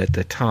working on at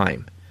the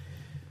time.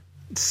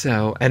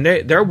 So, and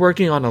they're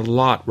working on a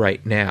lot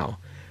right now.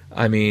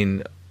 I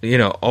mean,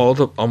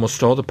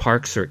 almost all the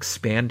parks are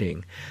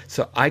expanding.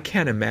 So I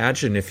can't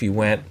imagine if you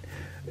went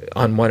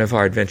on one of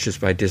our Adventures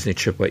by Disney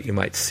trip what you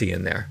might see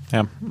in there.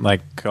 Yeah,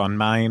 like on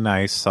mine,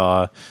 I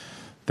saw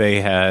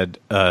they had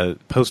a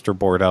poster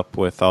board up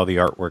with all the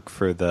artwork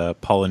for the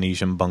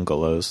Polynesian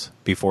bungalows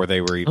before they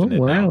were even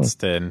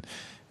announced. And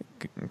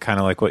kind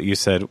of like what you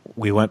said,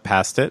 we went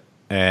past it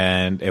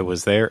and it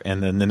was there.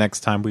 And then the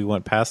next time we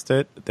went past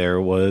it, there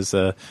was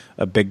a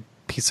big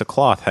piece of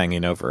cloth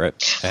hanging over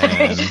it.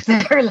 And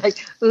they're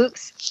like,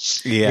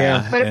 oops.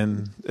 Yeah.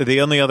 And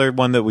the only other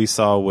one that we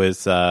saw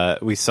was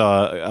we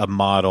saw a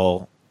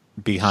model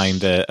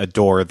behind a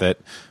door that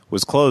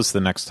was closed the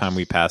next time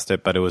we passed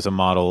it, but it was a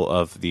model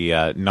of the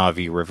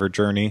Navi River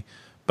journey.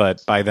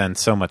 But by then,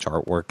 so much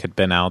artwork had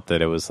been out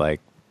that it was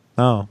like,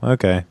 oh,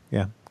 okay,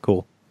 yeah,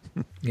 cool.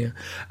 Yeah.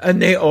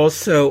 And they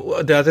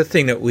also, the other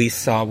thing that we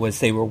saw was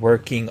they were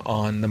working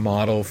on the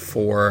model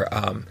for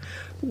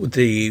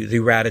the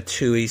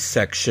Ratatouille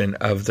section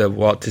of the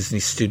Walt Disney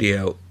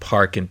Studio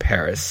Park in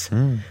Paris.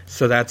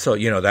 So that's all,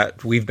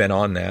 that we've been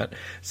on that.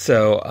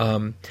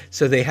 So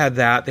so they had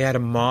that. They had a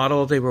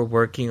model they were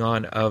working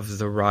on of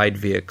the ride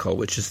vehicle,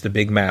 which is the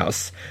Big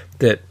Mouse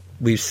that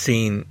we've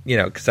seen,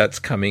 because that's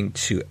coming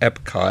to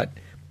Epcot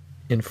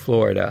in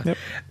Florida. Yep.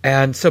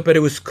 And so, but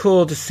it was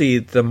cool to see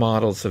the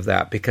models of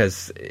that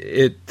because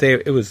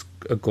it was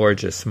a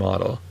gorgeous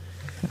model.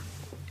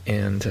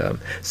 And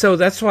so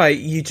that's why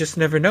you just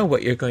never know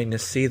what you're going to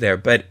see there.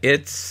 But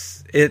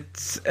it's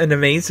an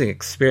amazing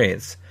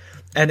experience,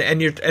 and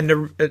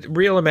the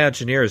real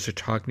Imagineers are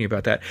talking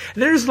about that.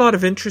 And there's a lot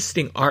of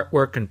interesting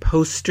artwork and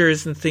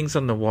posters and things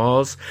on the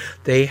walls.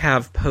 They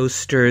have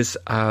posters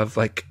of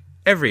like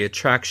every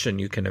attraction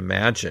you can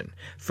imagine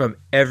from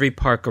every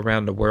park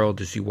around the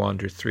world as you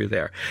wander through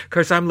there. Of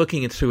course, I'm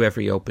looking through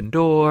every open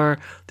door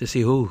to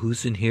see,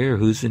 who's in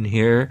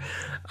here,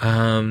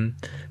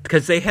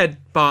 because they had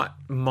bought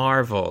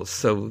Marvel.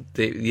 So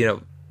they,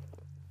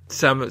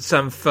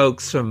 some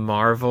folks from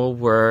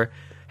Marvel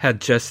had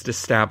just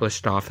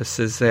established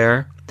offices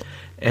there.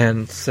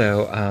 And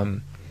so,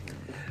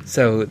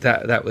 so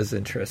that was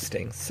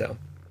interesting. So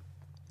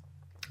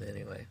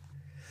anyway.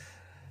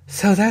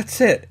 So that's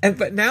it.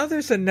 But now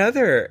there's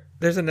another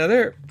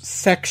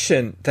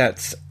section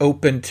that's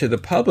open to the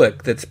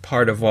public that's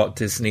part of Walt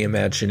Disney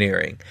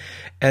Imagineering.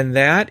 And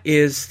that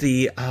is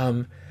the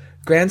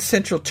Grand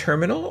Central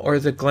Terminal or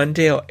the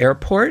Glendale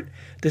Airport.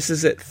 This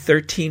is at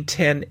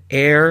 1310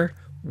 Air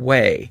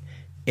Way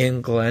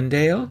in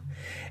Glendale.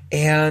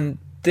 And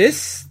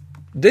this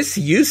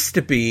used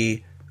to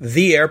be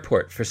the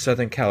airport for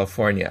Southern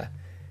California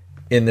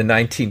in the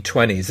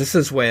 1920s. This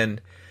is when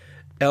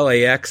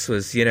LAX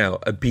was,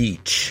 a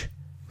beach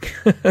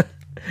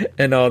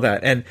and all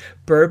that. And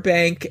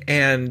Burbank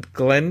and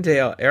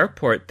Glendale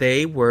Airport,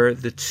 they were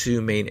the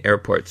two main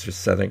airports for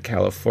Southern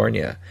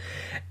California.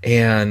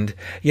 And,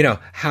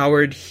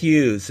 Howard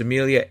Hughes,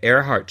 Amelia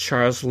Earhart,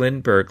 Charles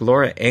Lindbergh,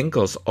 Laura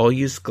Ingalls all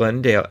used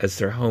Glendale as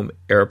their home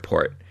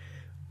airport.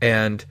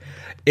 And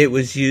it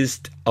was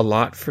used a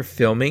lot for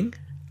filming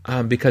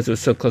because it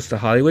was so close to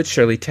Hollywood.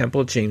 Shirley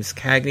Temple, James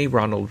Cagney,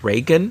 Ronald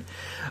Reagan,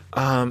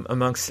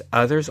 amongst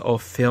others, all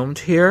filmed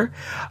here.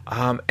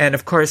 And,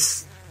 of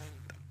course,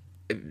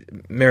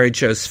 Mary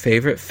Jo's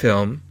favorite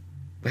film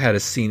had a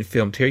scene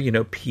filmed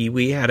here.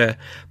 Pee-wee had a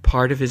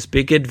part of his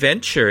big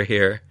adventure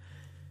here.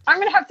 I'm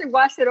going to have to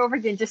watch it over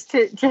again just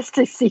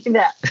to see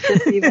that.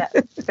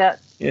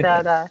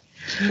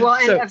 Well,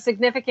 and of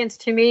significance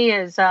to me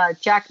is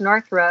Jack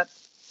Northrop,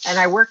 and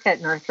I work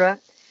at Northrop.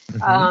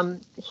 Mm-hmm.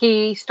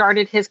 He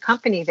started his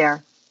company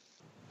there,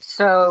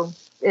 so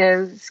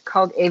it's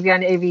called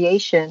Avion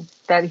Aviation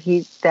that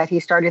he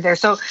started there.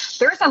 So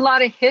there's a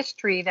lot of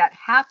history that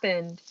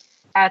happened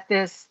at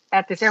this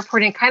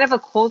airport. And kind of a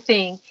cool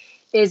thing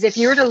is if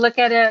you were to look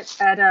at it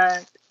at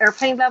a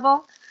airplane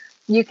level,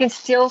 you can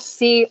still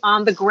see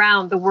on the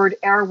ground the word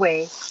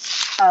airway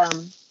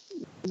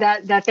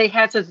that they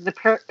had so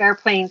the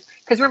airplanes.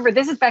 Because remember,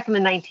 this is back in the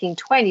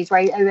 1920s,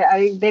 right?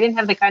 They didn't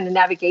have the kind of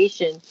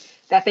navigation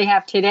that they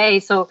have today.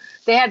 So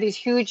they had these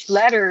huge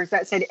letters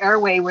that said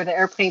airway where the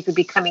airplanes would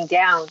be coming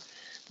down.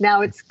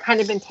 Now it's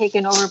kind of been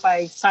taken over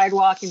by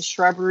sidewalk and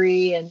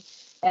shrubbery and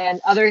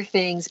other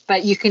things,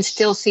 but you can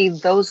still see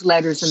those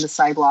letters in the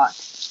sidewalk.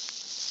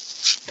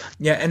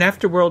 Yeah, and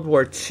after World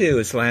War II,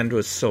 as land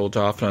was sold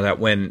off and all that,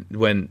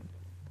 when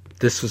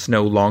this was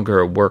no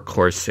longer a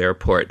workhorse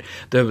airport,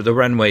 the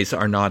runways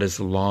are not as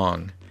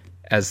long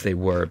as they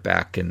were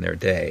back in their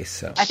day.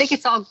 So I think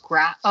it's all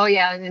grass. Oh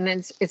yeah, and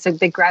then it's a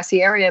big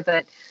grassy area.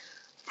 But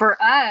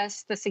for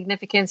us, the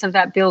significance of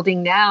that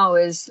building now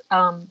is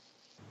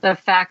the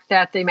fact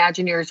that the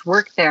Imagineers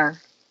work there.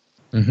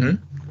 Mm-hmm.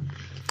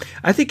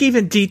 I think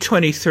even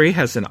D23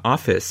 has an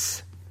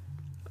office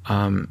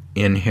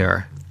in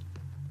here.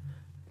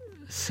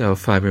 So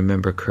if I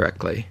remember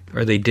correctly,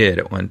 or they did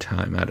at one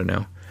time, I don't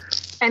know.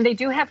 And they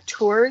do have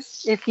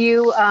tours. If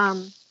you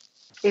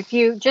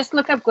just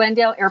look up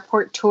Glendale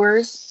Airport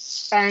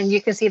tours, and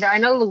you can see that. I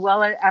know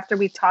Luella, after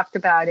we talked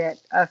about it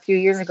a few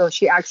years ago,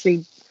 she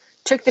actually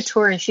took the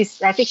tour, and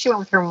I think she went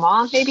with her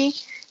mom, maybe,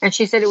 and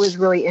she said it was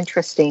really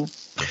interesting.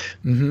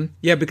 Mm-hmm.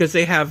 Yeah, because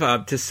they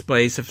have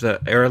displays of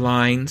the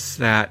airlines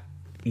that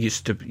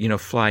used to,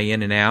 fly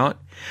in and out.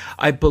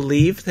 I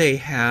believe they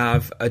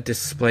have a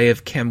display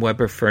of Kem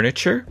Weber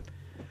furniture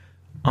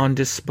on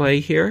display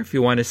here. If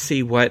you want to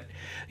see what,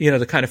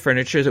 the kind of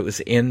furniture that was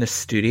in the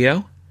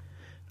studio,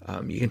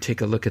 you can take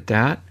a look at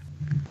that.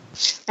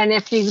 And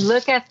if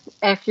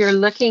you're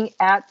looking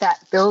at that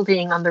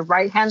building on the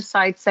right-hand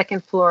side,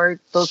 second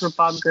floor, those were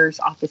Bob Gurr's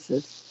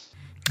offices.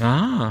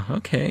 Ah,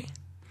 okay.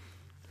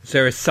 Is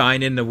there a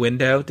sign in the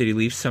window? Did he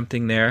leave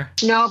something there?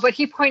 No, but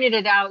he pointed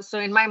it out, so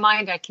in my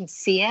mind, I can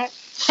see it.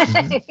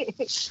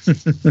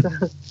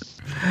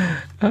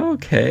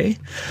 Okay.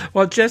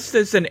 Well, just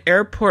as an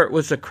airport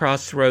was a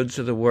crossroads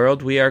of the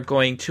world, we are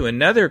going to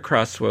another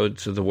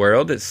crossroads of the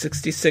world at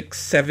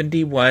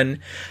 6671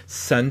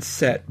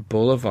 Sunset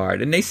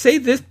Boulevard. And they say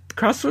this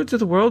crossroads of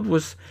the world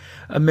was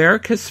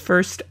America's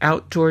first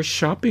outdoor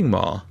shopping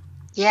mall.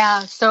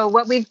 Yeah, so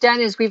what we've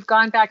done is we've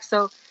gone back.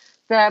 So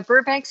the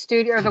Burbank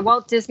studio, or the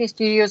Walt Disney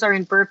Studios, are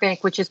in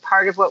Burbank, which is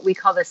part of what we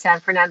call the San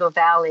Fernando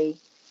Valley.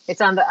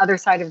 It's on the other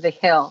side of the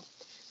hill.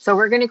 So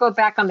we're going to go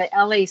back on the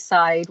LA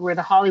side where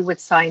the Hollywood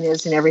sign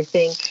is and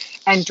everything,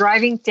 and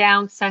driving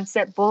down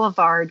Sunset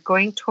Boulevard,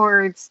 going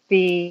towards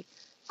Hollywood.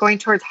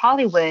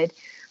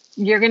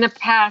 You're going to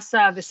pass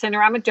the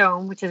Cinerama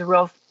Dome, which is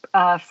real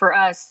for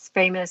us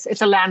famous.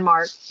 It's a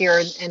landmark here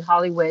in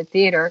Hollywood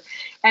theater,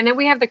 and then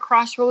we have the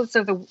Crossroads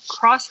of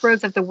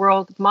the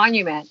World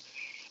Monument.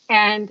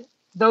 And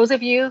those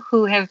of you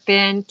who have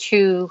been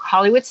to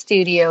Hollywood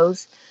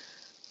Studios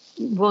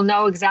will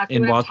know exactly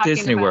in what Walt I'm talking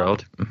Disney about.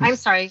 World. I'm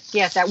sorry.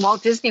 Yes, at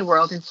Walt Disney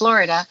World in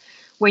Florida.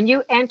 When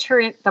you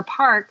enter the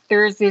park,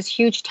 there's this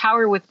huge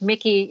tower with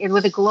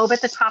a globe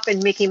at the top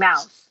and Mickey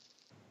Mouse.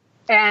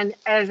 And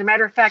as a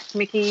matter of fact,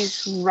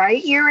 Mickey's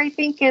right ear, I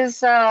think,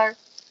 is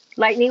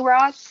lightning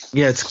rod.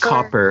 Yeah, it's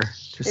copper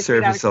to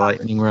serve as a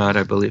lightning rod,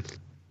 I believe.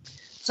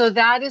 So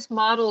that is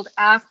modeled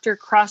after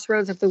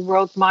Crossroads of the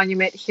World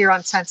Monument here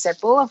on Sunset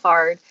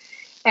Boulevard.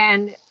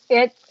 And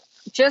it,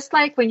 just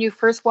like when you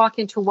first walk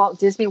into Walt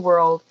Disney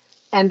World,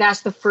 and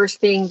that's the first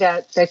thing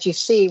that you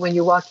see when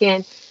you walk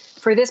in,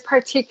 for this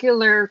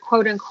particular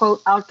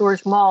quote-unquote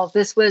outdoors mall,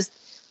 this was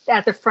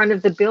at the front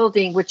of the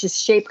building, which is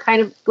shaped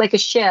kind of like a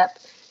ship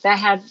that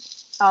had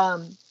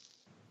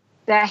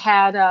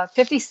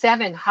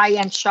 57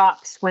 high-end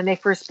shops when they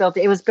first built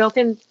it. It was built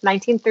in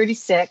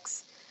 1936,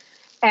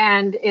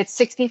 and it's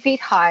 60 feet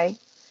high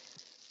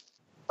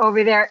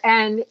over there.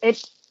 And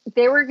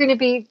they were going to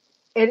be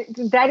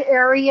that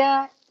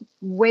area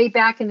way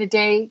back in the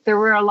day. There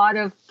were a lot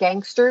of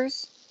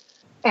gangsters,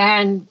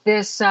 and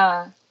this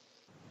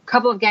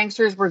couple of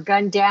gangsters were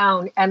gunned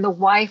down, and the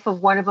wife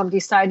of one of them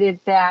decided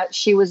that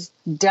she was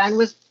done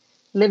with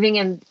living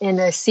in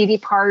a seedy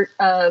part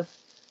of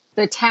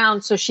the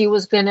town, so she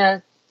was going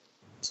to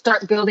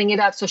start building it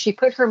up. So she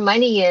put her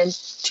money in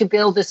to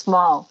build this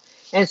mall.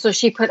 And so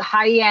she put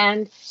high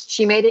end,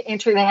 she made it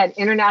they had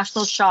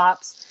international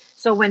shops.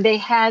 So when they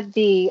had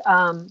the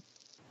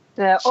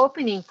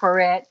opening for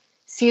it,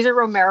 Cesar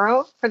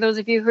Romero, for those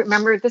of you who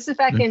remember, this is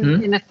back in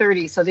the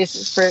 30s. So this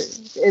is for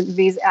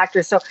these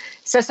actors. So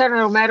Cesar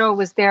Romero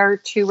was there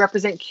to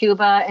represent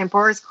Cuba, and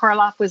Boris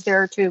Karloff was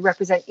there to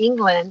represent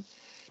England.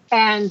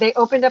 And they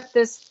opened up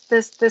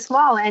this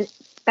mall. And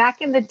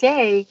back in the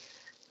day,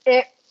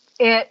 it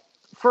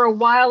for a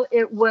while,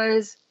 it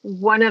was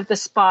one of the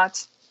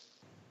spots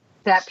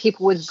that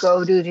people would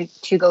go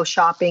to go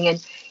shopping.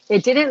 And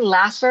it didn't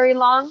last very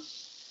long.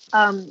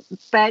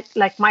 But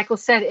like Michael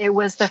said, it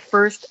was the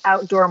first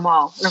outdoor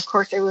mall. And of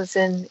course, it was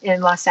in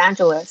Los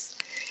Angeles.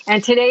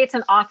 And today it's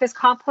an office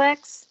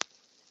complex.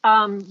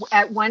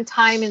 At one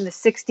time in the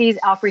 60s,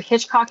 Alfred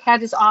Hitchcock had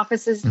his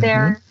offices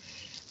there.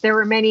 There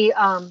were many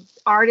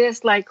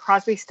artists like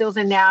Crosby, Stills,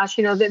 and Nash.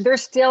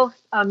 There's still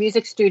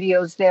music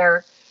studios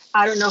there.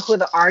 I don't know who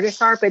the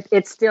artists are, but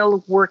it's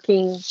still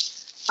working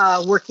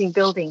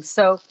buildings.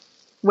 So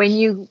when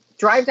you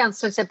drive down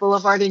Sunset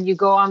Boulevard and you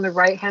go on the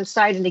right-hand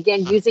side, and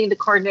again, using the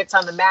coordinates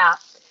on the map,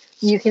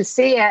 you can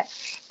see it,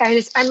 and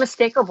it's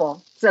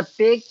unmistakable. It's a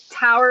big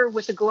tower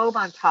with a globe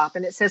on top,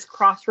 and it says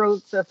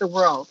Crossroads of the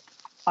World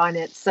on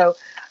it. So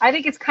I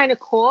think it's kind of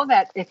cool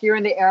that if you're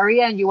in the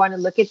area and you want to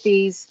look at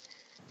these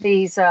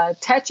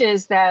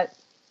touches that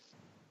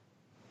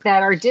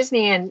are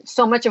Disney, and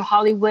so much of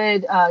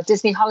Hollywood,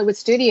 Disney Hollywood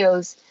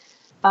Studios,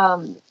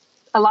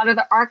 a lot of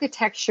the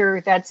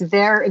architecture that's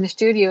there in the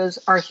studios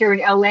are here in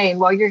LA. And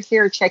while you're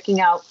here checking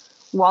out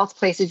Walt's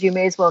places, you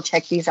may as well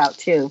check these out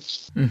too.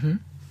 Mm-hmm.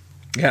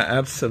 Yeah,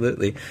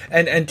 absolutely.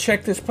 And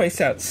check this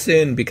place out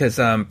soon, because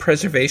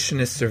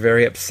preservationists are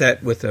very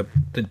upset with the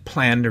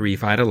plan to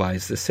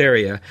revitalize this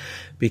area,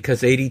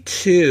 because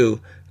 82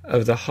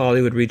 of the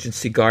Hollywood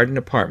Regency Garden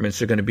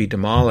apartments are going to be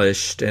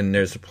demolished, and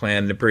there's a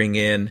plan to bring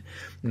in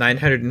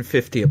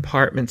 950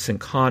 apartments and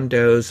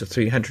condos, a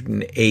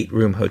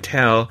 308-room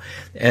hotel,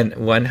 and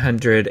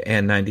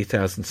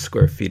 190,000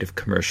 square feet of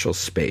commercial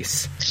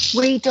space.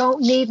 We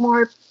don't need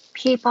more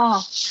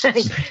people.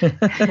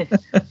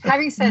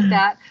 Having said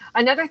that,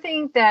 another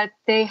thing that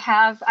they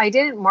have, I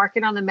didn't mark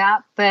it on the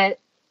map, but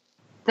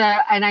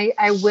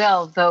I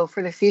will, though,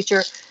 for the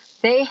future,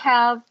 they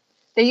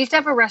used to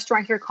have a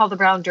restaurant here called the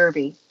Brown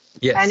Derby.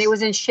 Yes. And it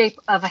was in shape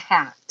of a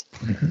hat.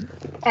 Mm-hmm.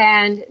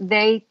 And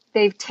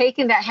they've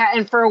taken that hat,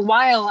 and for a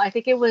while, I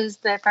think it was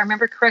if I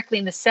remember correctly,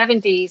 in the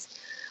 70s,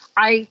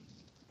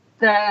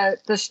 the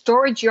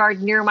storage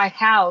yard near my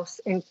house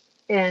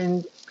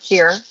in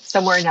here,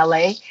 somewhere in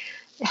LA,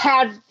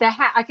 had the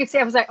hat. I could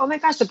say, I was like, oh my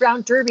gosh, the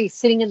Brown Derby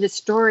sitting in the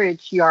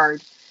storage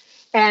yard.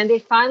 And they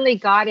finally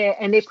got it,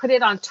 and they put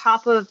it on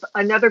top of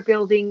another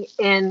building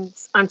on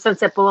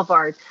Sunset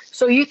Boulevard.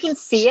 So you can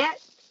see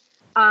it,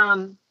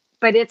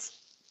 but it's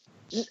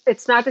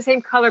not the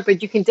same color,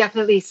 but you can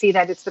definitely see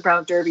that it's the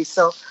Brown Derby.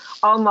 So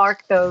I'll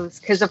mark those,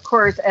 because of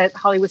course at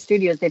Hollywood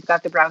Studios, they've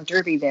got the Brown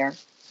Derby there,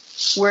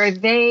 where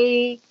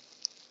they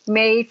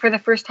made for the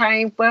first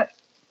time, what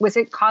was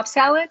it, Cobb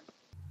salad?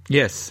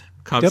 Yes,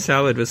 Cobb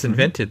salad was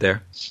invented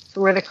there.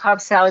 Where the Cobb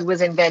salad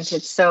was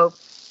invented. So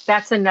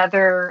that's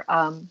another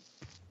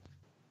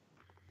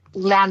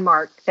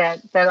landmark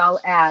that I'll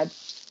add.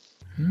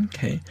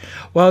 Okay.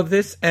 Well,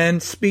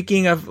 and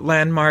speaking of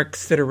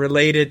landmarks that are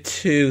related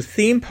to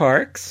theme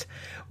parks,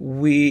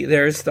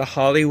 there's the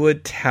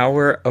Hollywood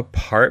Tower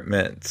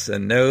Apartments,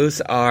 and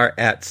those are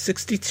at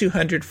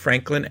 6200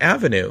 Franklin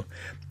Avenue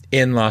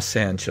in Los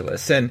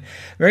Angeles. And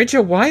Mary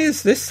Jo, why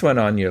is this one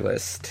on your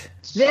list?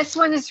 This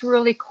one is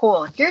really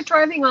cool. If you're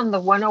driving on the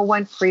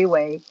 101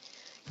 freeway,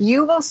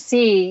 you will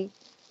see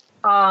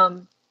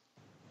Tower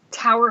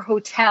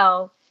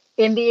Hotel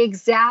in the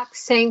exact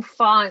same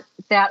font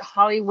that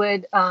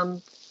Hollywood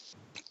Tower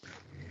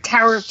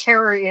of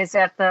Terror is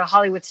at the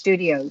Hollywood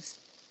Studios.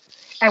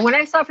 And when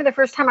I saw it for the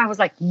first time, I was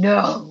like,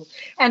 no.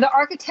 And the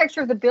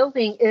architecture of the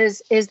building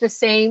is the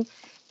same.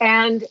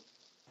 And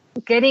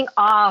getting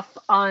off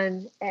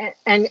on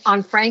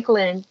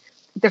Franklin,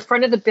 the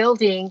front of the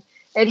building,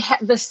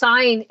 the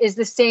sign is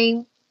the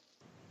same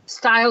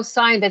style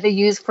sign that they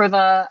use for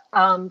the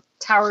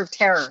Tower of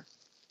Terror.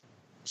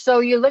 So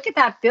you look at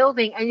that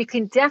building, and you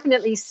can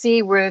definitely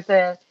see where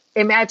the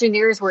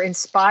Imagineers were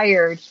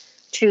inspired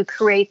to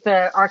create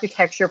the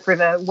architecture for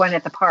the one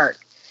at the park.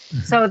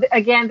 Mm-hmm. So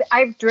again,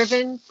 I've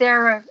driven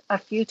there a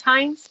few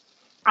times.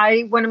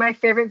 One of my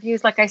favorite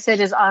views, like I said,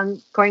 is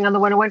going on the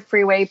 101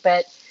 freeway.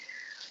 But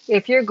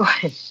if you're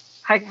going,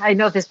 I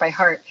know this by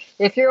heart.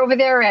 If you're over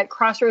there at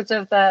Crossroads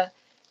of the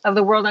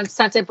World on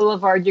Sunset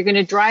Boulevard, you're going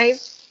to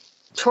drive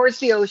towards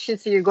the ocean.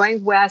 So you're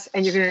going west,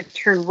 and you're going to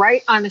turn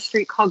right on a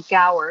street called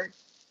Gower.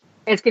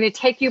 It's going to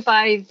take you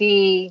by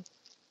the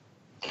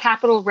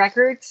Capitol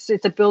Records.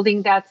 It's a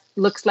building that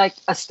looks like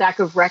a stack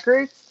of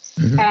records.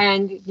 Mm-hmm.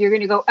 And you're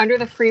going to go under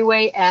the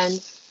freeway,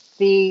 and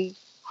the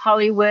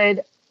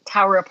Hollywood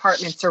Tower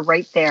Apartments are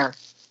right there.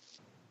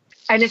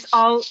 And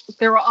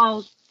they're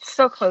all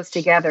so close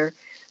together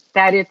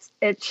that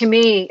to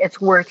me,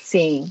 it's worth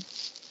seeing.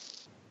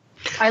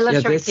 I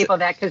love showing people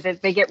that, because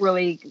they get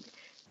really,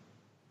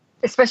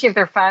 especially if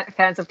they're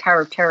fans of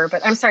Tower of Terror.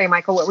 But I'm sorry,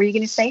 Michael, what were you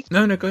going to say?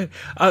 No, go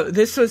ahead.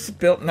 This was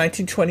built in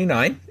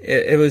 1929.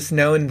 It was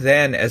known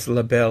then as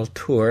La Belle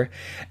Tour.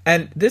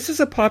 And this is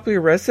a popular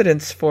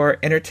residence for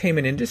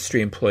entertainment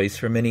industry employees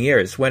for many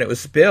years. When it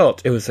was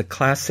built, it was a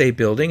Class A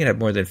building. It had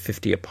more than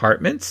 50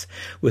 apartments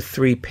with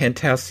 3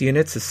 penthouse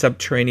units, a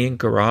subterranean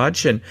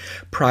garage, and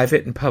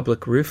private and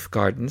public roof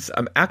gardens.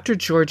 Actor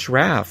George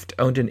Raft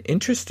owned an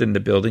interest in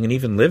the building and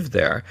even lived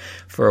there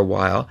for a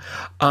while.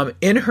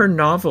 In her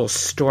novel,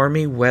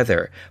 Stormy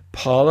Weather,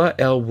 Paula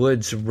L.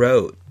 Woods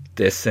wrote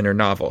this in her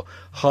novel.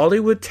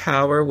 Hollywood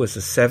Tower was a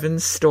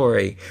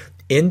 7-story,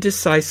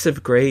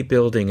 indecisive gray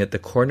building at the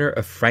corner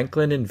of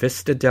Franklin and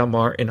Vista Del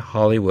Mar in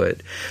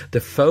Hollywood.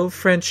 The faux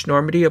French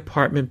Normandy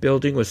apartment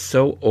building was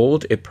so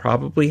old it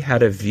probably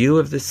had a view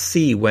of the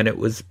sea when it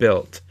was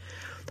built.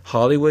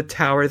 Hollywood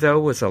Tower, though,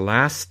 was a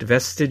last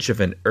vestige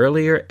of an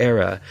earlier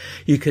era.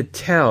 You could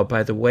tell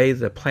by the way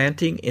the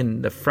planting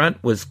in the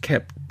front was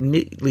kept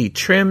neatly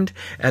trimmed,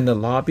 and the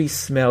lobby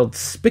smelled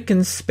spick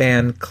and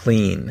span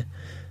clean.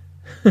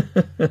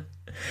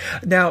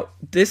 Now,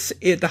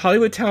 the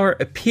Hollywood Tower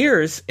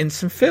appears in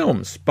some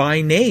films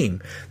by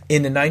name.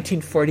 In the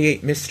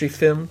 1948 mystery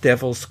film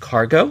Devil's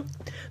Cargo,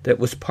 that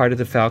was part of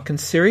the Falcon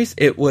series.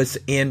 It was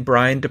in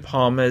Brian De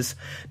Palma's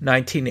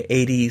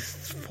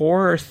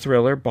 1984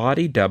 thriller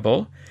Body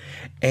Double,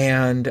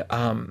 and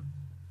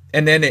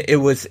then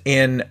it was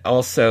in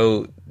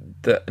also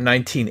the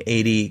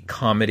 1980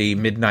 comedy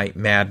Midnight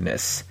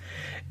Madness.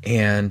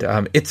 And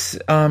it's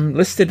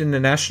listed in the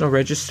National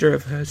Register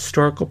of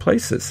Historical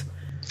Places.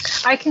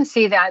 I can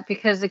see that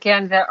because,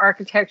 again, the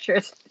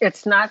architecture,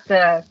 it's not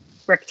the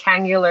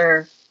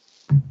rectangular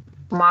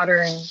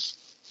modern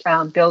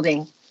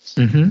building.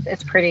 Mm-hmm.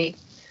 It's pretty.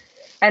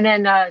 And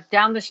then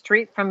down the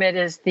street from it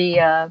is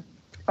the,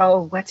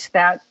 what's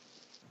that?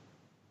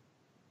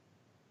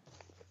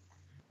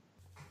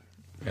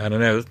 I don't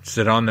know. Is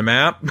it on the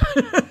map?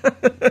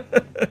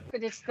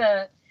 But it's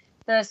the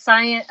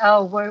science.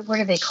 Oh, what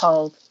are they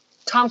called?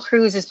 Tom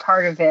Cruise is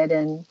part of it,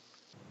 and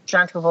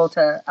John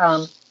Travolta.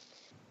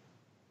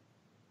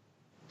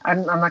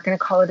 I'm not going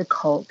to call it a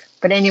cult,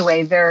 but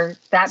anyway, that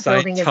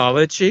building is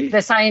the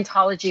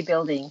Scientology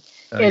building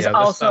is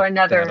also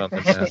another.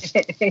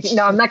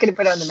 No, I'm not going to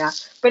put it on the map,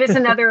 but it's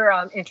another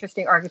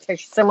interesting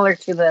architecture, similar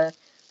to the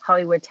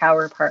Hollywood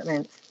Tower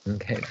apartments.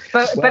 Okay,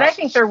 but I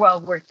think they're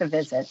well worth the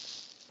visit.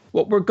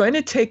 Well, we're going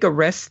to take a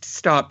rest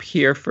stop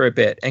here for a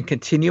bit and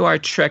continue our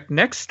trek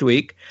next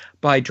week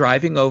by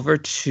driving over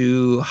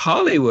to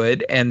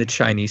Hollywood and the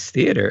Chinese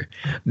Theater.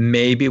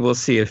 Maybe we'll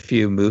see a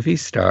few movie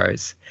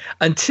stars.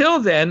 Until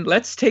then,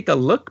 let's take a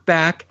look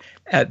back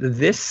at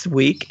this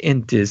week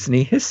in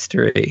Disney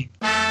history.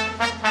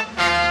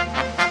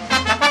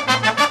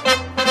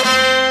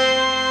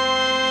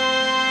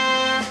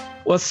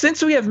 Well,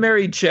 since we have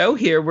Mary Jo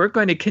here, we're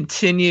going to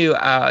continue,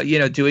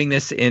 doing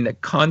this in a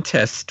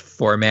contest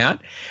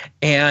format.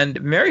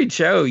 And Mary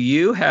Jo,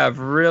 you have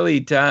really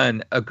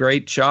done a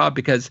great job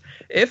because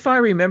if I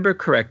remember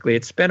correctly,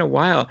 it's been a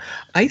while.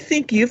 I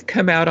think you've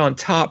come out on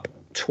top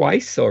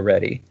twice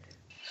already.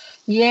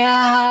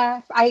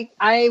 Yeah,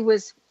 I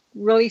was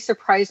really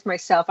surprised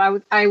myself.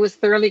 I was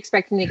thoroughly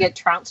expecting to get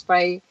trounced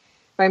by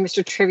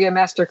Mr. Trivia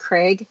Master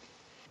Craig,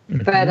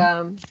 but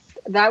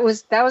that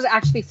was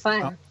actually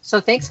fun. Oh. So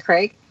thanks,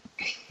 Craig.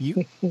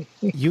 You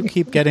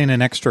keep getting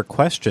an extra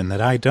question that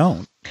I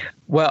don't.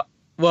 Well,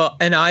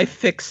 and I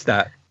fixed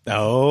that.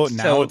 Oh,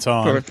 now it's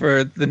on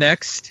for the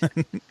next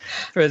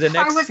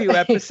few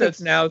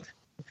episodes. Now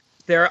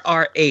there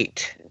are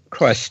 8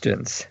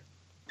 questions.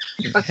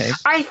 Okay.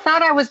 I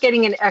thought I was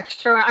getting an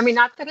extra. I mean,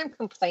 not that I'm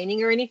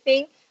complaining or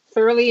anything.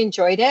 Thoroughly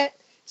enjoyed it.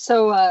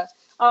 So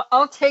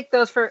I'll take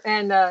those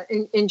and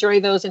enjoy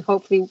those, and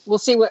hopefully we'll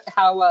see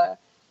how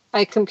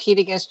I compete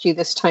against you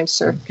this time,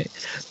 sir.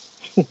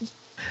 Okay.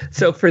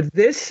 So for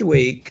this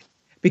week,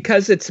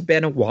 because it's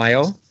been a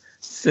while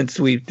since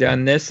we've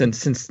done this, and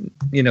since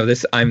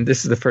this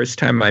is the first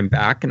time I'm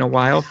back in a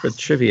while for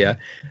trivia.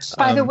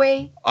 By the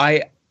way,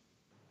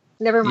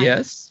 never mind.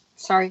 Yes.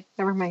 Sorry,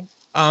 never mind.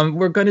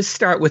 We're going to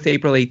start with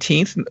April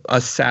 18th,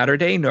 a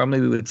Saturday.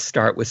 Normally we would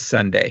start with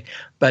Sunday,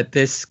 but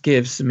this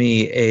gives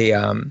me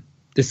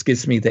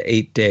the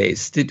 8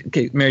 days.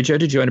 Mary Jo,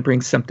 did you want to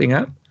bring something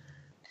up?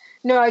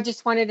 No, I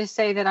just wanted to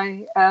say that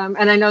and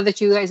I know that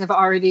you guys have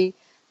already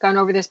gone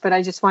over this, but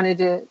I just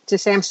wanted to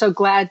say I'm so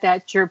glad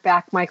that you're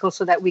back, Michael,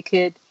 so that we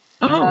could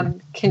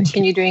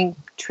continue doing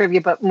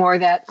trivia, but more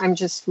that I'm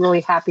just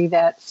really happy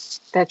that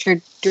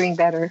you're doing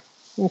better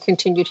and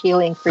continued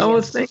healing for you.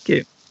 Oh, thank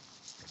you.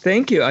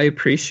 Thank you. I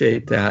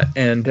appreciate that.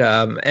 And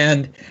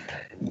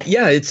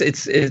yeah,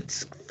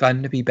 it's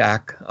fun to be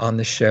back on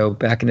the show,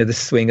 back into the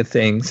swing of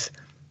things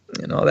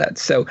and all that.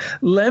 So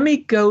let me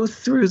go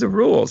through the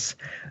rules.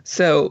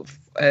 So,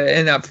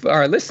 and for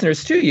our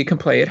listeners too, you can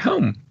play at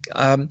home.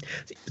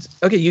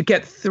 Okay, you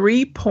get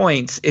 3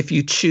 points if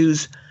you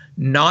choose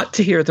not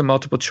to hear the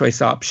multiple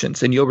choice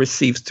options, and you'll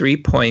receive 3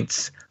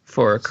 points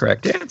for a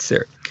correct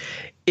answer.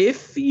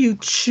 If you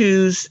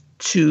choose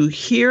to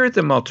hear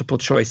the multiple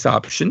choice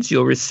options,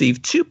 you'll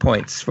receive 2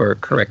 points for a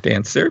correct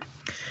answer.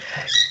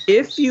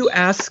 If you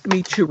ask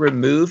me to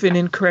remove an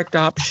incorrect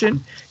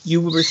option,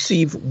 you will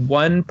receive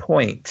 1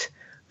 point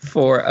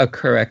for a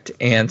correct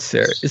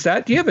answer.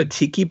 Do you have a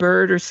tiki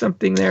bird or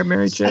something there,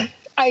 Mary Jo?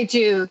 I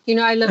do.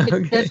 I love it.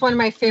 Okay. That's one of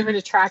my favorite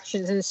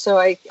attractions, and so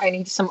I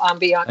need some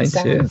ambiance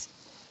sounds.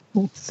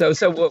 So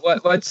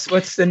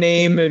what's the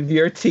name of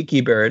your tiki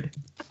bird?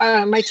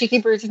 My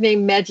tiki bird's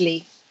named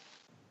Medley.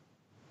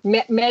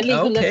 Medley,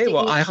 who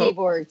loves to eat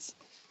keyboards.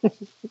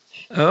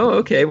 Oh,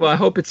 okay. Well, I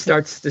hope it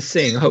starts to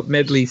sing. I hope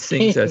Medley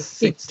sings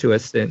to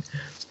us then.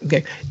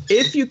 Okay.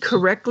 If you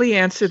correctly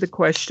answer the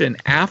question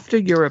after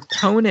your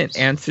opponent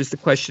answers the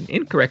question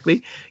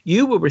incorrectly,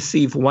 you will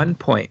receive 1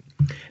 point.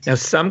 Now,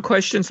 some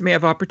questions may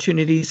have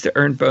opportunities to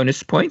earn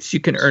bonus points. You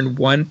can earn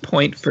 1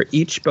 point for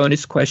each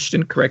bonus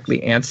question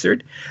correctly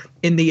answered.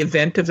 In the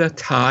event of a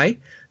tie,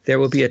 there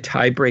will be a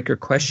tiebreaker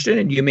question,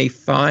 and you may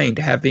find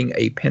having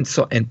a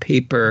pencil and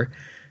paper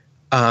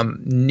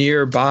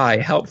nearby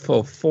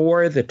helpful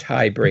for the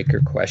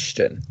tiebreaker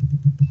question.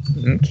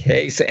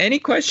 Okay, so any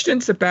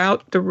questions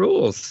about the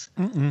rules?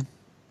 Mm-mm.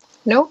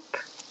 Nope.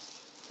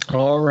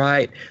 All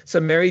right. So,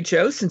 Mary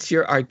Jo, since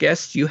you're our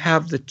guest, you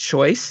have the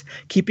choice.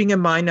 Keeping in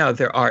mind now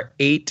there are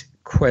 8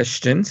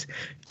 questions.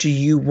 Do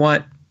you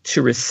want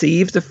to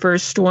receive the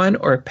first one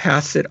or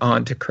pass it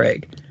on to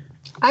Craig?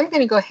 I'm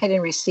going to go ahead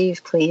and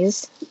receive,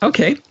 please.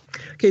 Okay.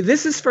 Okay,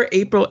 this is for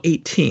April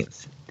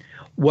 18th.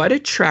 What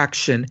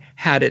attraction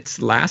had its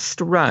last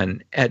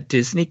run at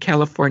Disney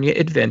California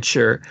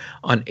Adventure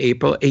on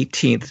April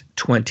 18th,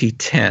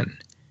 2010?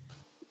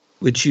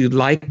 Would you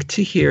like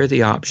to hear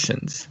the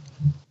options?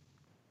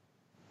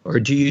 Or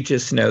do you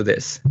just know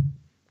this?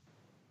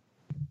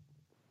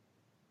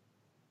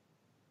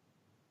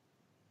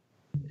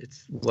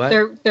 It's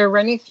what? They're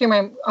running through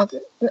my.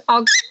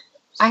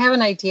 I have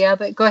an idea,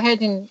 but go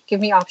ahead and give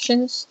me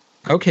options.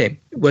 Okay.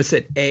 Was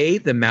it A,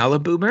 the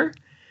Maliboomer?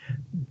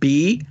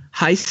 B,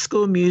 High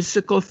School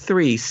Musical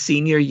 3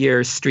 Senior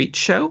Year Street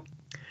Show?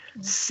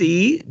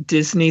 C,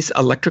 Disney's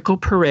Electrical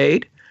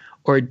Parade?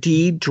 Or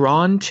D,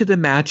 Drawn to the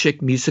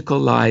Magic Musical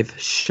Live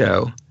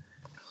Show?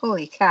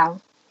 Holy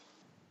cow.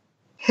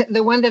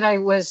 The one that I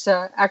was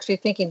actually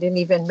thinking didn't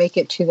even make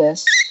it to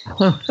this.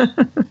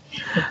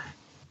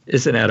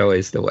 Isn't that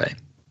always the way?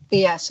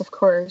 Yes, of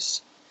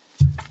course.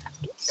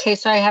 Okay,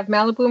 so I have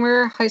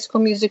Maliboomer, High School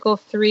Musical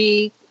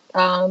 3,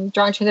 Drawn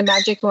to the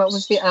Magic, and what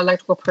was the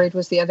Electrical Parade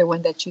was the other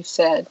one that you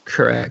said.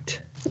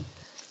 Correct.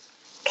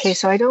 Okay,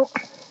 so I don't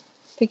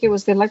think it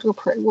was the Electrical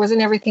Parade.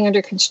 Wasn't everything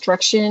under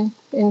construction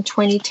in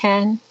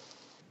 2010?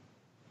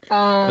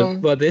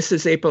 Well, this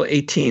is April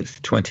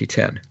 18th,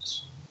 2010.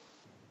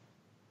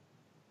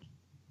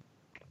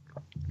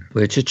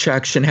 Which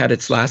attraction had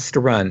its last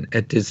run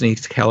at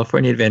Disney's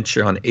California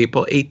Adventure on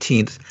April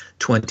 18th,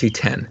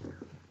 2010?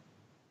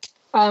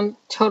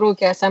 Total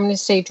guess. I'm going to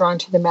say Drawn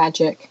to the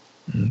Magic.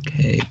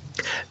 Okay.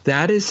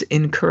 That is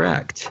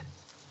incorrect.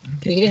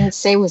 Okay. You didn't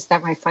say was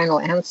that my final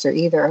answer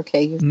either.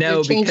 Okay.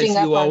 No, because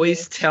you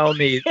always tell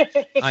me.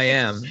 I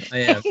am.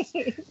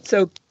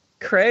 So,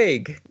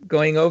 Craig,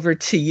 going over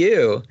to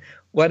you.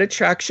 What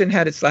attraction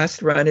had its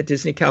last run at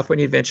Disney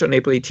California Adventure on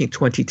April 18,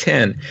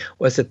 2010?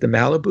 Was it the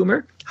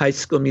Maliboomer, High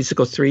School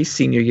Musical 3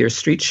 Senior Year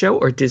Street Show,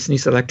 or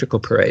Disney's Electrical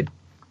Parade?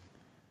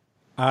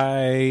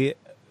 I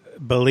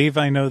believe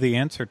I know the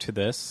answer to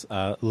this.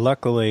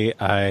 Luckily,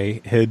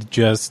 I had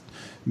just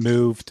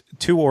moved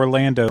to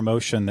Orlando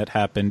promotion that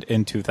happened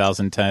in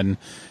 2010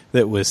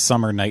 that was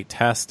Summer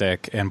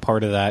Night-tastic, and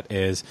part of that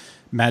is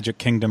Magic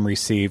Kingdom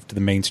received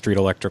the Main Street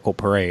Electrical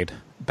Parade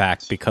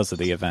back because of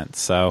the event.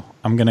 So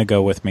I'm going to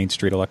go with Main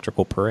Street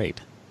Electrical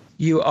Parade.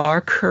 You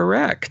are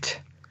correct.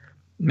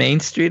 Main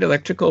Street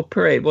Electrical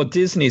Parade. Well,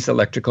 Disney's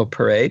Electrical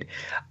Parade.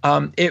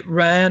 It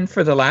ran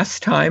for the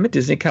last time at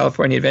Disney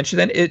California Adventure.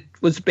 Then it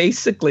was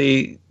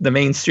basically the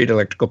Main Street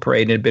Electrical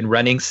Parade. It had been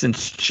running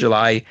since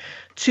July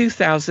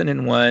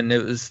 2001.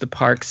 It was the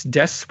park's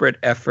desperate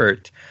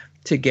effort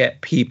to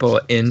get people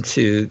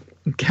into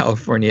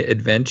California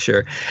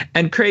Adventure.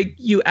 And Craig,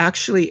 you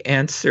actually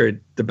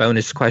answered the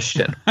bonus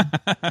question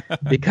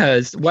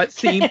because what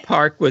theme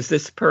park was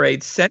this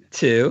parade sent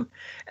to?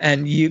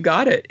 And you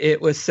got it.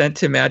 It was sent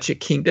to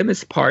Magic Kingdom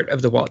as part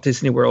of the Walt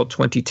Disney World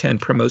 2010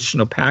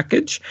 promotional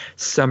package,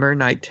 Summer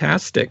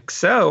Night-tastic.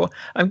 So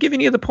I'm giving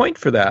you the point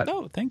for that.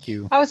 Oh, thank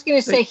you. I was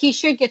going to say he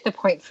should get the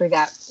point for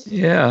that.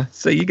 Yeah.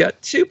 So you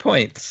got 2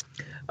 points.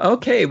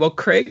 Okay. Well,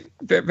 Craig,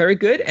 very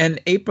good. And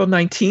April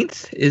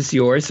 19th is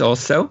yours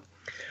also.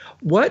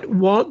 What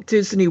Walt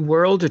Disney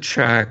World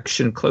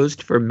attraction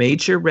closed for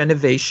major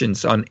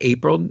renovations on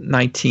April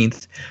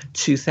 19th,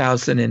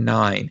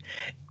 2009?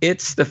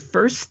 It's the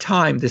first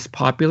time this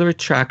popular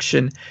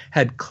attraction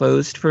had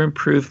closed for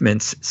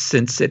improvements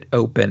since it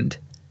opened.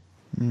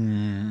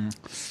 Go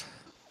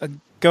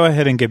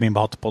ahead and give me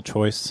multiple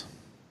choice.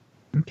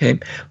 Okay.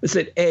 Was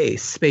it A,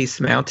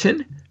 Space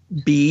Mountain,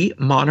 B,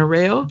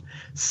 Monorail,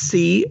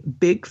 C,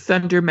 Big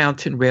Thunder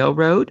Mountain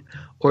Railroad,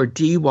 or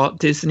D, Walt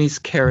Disney's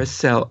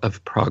Carousel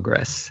of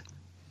Progress?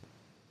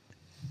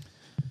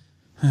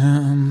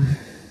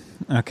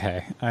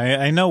 Okay.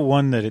 I know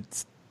one that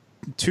it's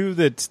two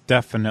that's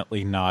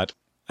definitely not.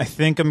 I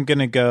think I'm going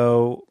to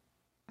go.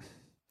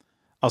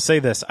 I'll say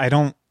this.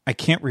 I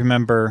can't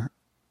remember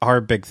our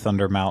Big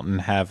Thunder Mountain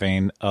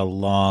having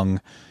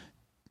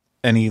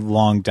any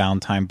long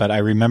downtime, but I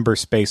remember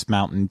Space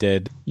Mountain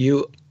did.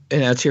 And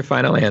that's your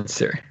final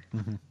answer.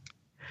 Mm-hmm.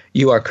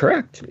 You are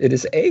correct. It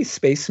is A,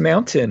 Space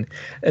Mountain.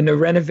 And the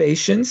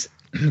renovations,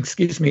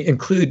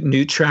 include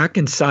new track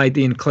inside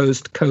the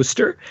enclosed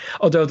coaster,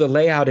 although the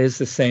layout is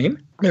the same.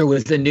 There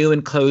was a new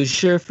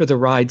enclosure for the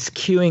ride's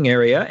queuing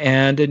area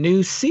and a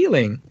new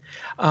ceiling.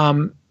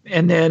 And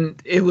then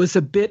it was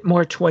a bit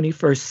more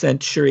 21st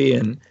century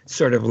and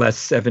sort of less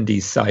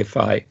 70s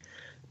sci-fi.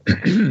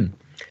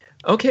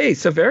 Okay,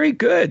 so very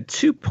good.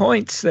 2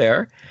 points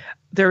there.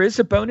 There is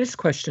a bonus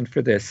question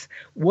for this.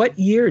 What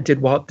year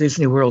did Walt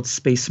Disney World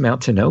Space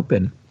Mountain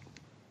open?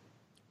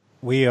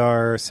 We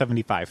are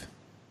 75.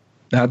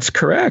 That's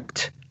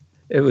correct.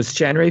 It was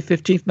January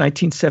 15th,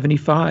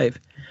 1975.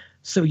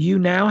 So you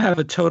now have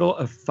a total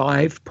of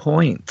 5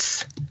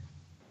 points.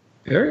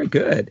 Very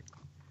good.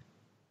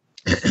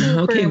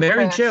 Super Okay,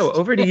 Mary impressed. Jo,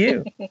 over to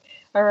you.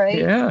 All right.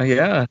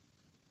 Yeah.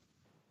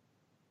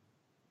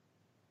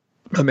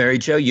 Well, Mary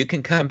Jo, you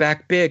can come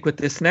back big with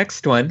this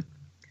next one.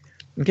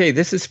 Okay,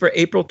 this is for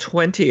April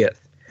 20th.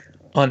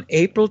 On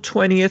April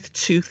 20th,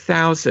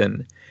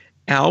 2000,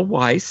 Al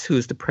Weiss,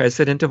 who's the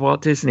president of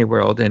Walt Disney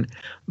World, and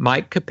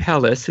Mike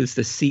Capellas, who's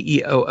the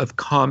CEO of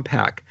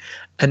Compaq,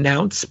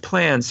 announced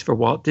plans for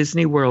Walt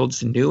Disney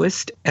World's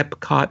newest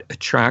Epcot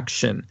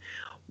attraction.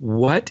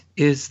 What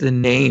is the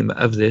name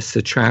of this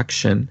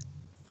attraction?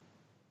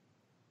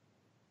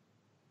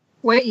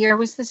 What year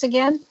was this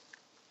again?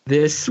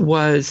 This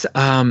was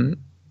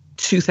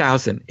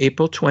 2000,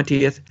 April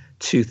 20th,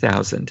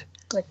 2000.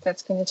 Like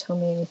that's going to tell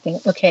me anything.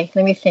 Okay,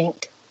 let me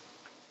think.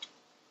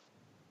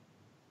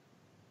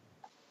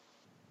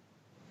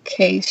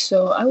 Okay,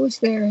 so I was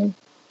there, and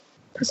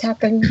this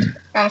happened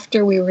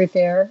after we were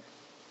there.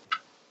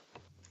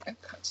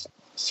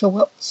 So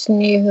what's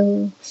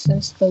new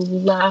since the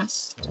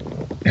last?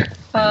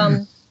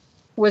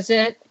 Was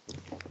it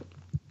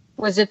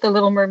the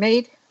Little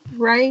Mermaid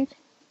ride?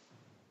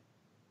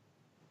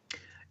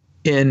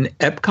 In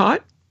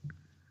Epcot?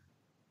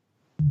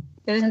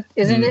 Isn't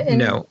it?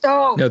 No.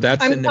 Oh, no,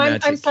 that's in the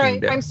Magic I'm sorry.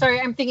 Kingdom. I'm sorry.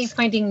 I'm thinking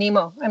Finding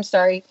Nemo. I'm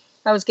sorry.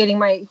 I was getting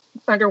my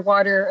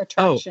underwater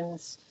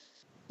attractions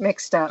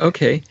mixed up.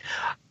 Okay.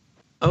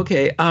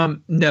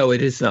 No,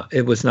 it is not.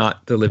 It was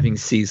not The Living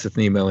Seas with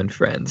Nemo and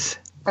Friends.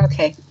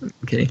 Okay.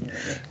 Okay.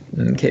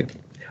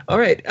 All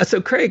right.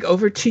 So, Craig,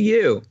 over to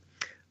you.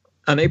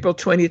 On April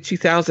 20th,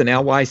 2000,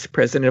 Al Weiss,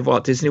 president of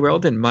Walt Disney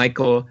World, and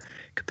Michael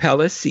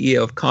Capellas,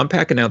 CEO of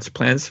Compaq, announced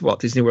plans for Walt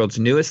Disney World's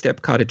newest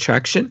Epcot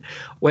attraction.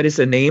 What is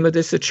the name of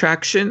this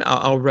attraction?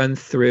 I'll run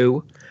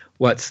through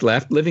what's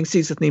left. Living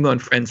Seas with Nemo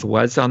and Friends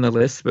was on the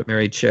list, but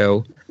Mary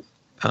Jo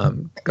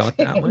got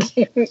that one.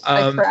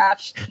 I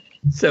crashed.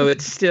 So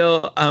it's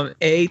still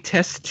A,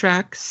 Test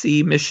Track,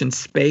 C, Mission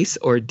Space,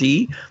 or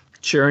D,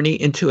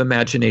 Journey into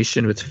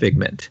Imagination with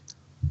Figment.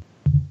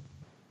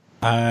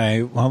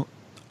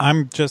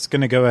 I'm just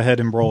going to go ahead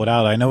and roll it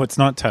out. I know it's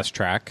not Test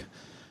Track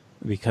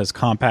because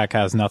Compaq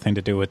has nothing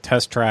to do with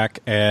Test Track,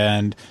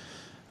 and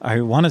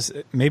I want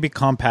to maybe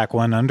Compaq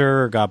went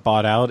under or got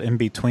bought out in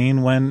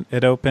between when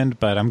it opened,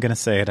 but I'm going to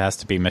say it has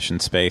to be Mission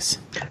Space.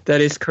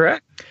 That is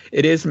correct.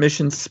 It is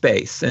Mission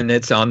Space, and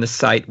it's on the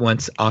site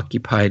once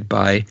occupied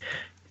by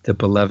the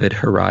beloved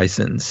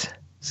Horizons.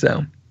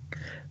 So,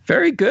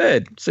 very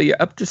good. So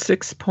you're up to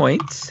 6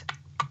 points.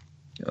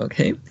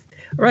 Okay. All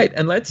right,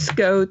 and let's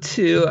go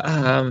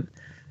to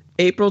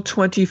April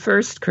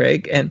 21st,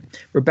 Craig, and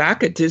we're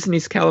back at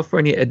Disney's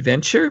California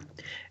Adventure,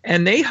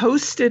 and they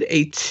hosted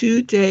a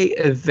 2-day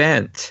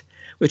event,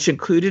 which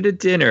included a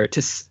dinner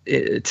to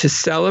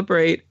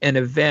celebrate an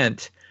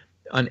event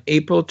on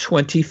April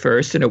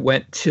 21st, and it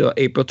went till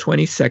April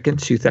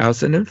 22nd,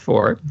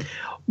 2004.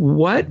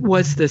 What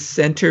was the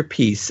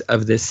centerpiece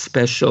of this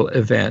special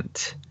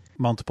event?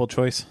 Multiple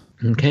choice.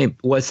 Okay.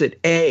 Was it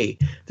A,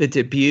 the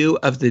debut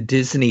of the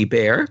Disney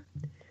Bear?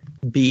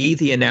 B,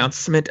 the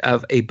announcement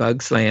of A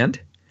Bug's Land?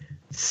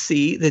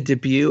 C, the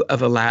debut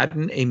of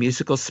Aladdin, a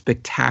musical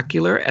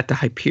spectacular at the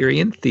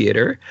Hyperion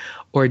Theater?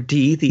 Or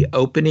D, the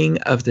opening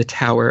of the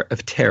Tower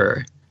of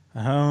Terror?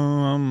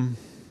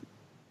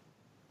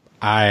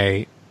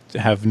 I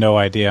have no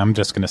idea. I'm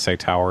just going to say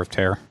Tower of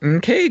Terror.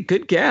 Okay,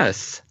 good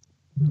guess.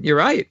 You're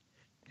right.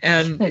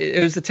 And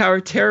it was the Tower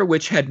of Terror,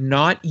 which had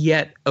not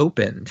yet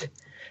opened.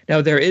 Now,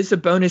 there is a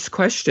bonus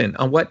question.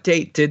 On what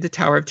date did the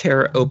Tower of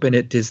Terror open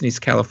at Disney's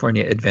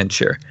California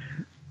Adventure?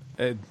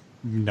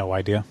 No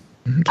idea.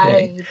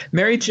 Okay.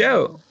 Mary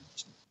Jo.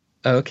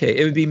 Okay,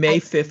 it would be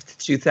May 5th,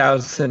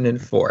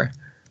 2004.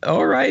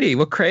 All righty.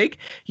 Well, Craig,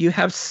 you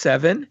have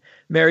 7.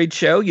 Mary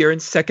Jo, you're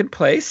in second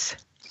place.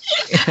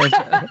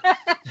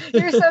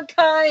 You're so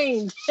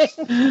kind.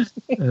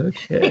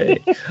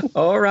 Okay.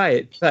 All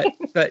right.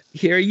 But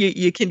here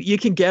you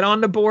can get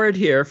on the board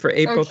here for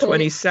April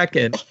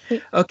 22nd.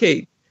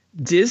 Okay.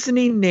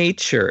 Disney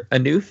Nature, a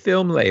new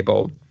film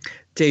label,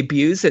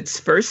 debuts its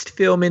first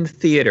film in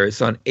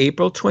theaters on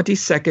April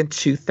 22nd,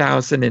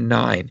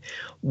 2009.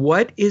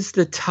 What is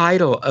the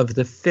title of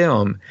the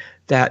film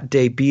that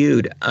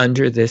debuted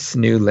under this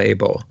new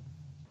label?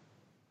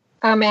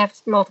 I have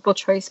multiple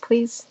choice,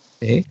 please.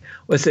 Okay.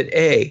 Was it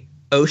A,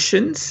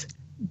 Oceans,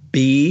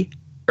 B,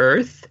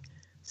 Earth,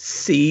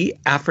 C,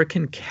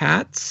 African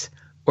Cats,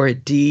 or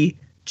D,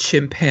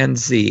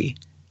 Chimpanzee?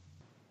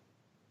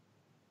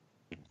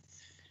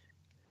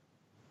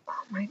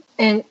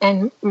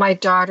 And my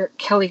daughter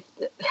Kelly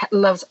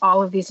loves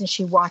all of these, and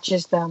she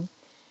watches them.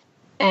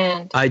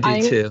 And I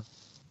do too.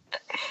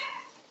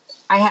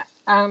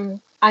 I'm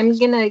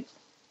gonna.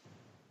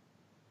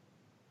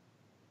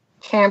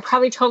 Okay, I'm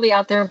probably totally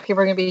out there, and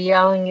people are gonna be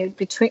yelling.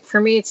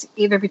 For me, it's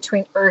either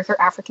between Earth or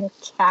African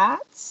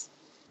Cats.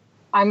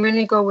 I'm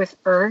gonna go with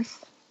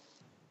Earth.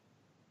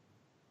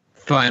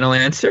 Final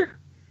answer?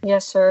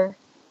 Yes, sir.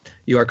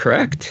 You are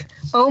correct.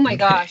 Oh my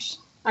gosh,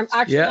 I'm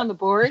actually on the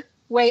board.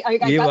 Wait, I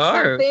got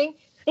are. something.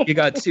 You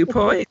got 2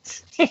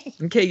 points.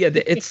 Okay, yeah,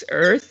 It's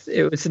Earth.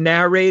 It was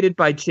narrated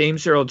by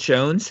James Earl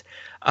Jones.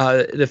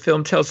 The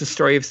film tells the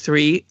story of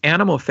 3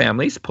 animal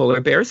families, polar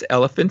bears,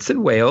 elephants,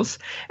 and whales,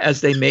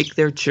 as they make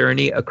their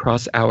journey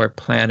across our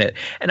planet.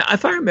 And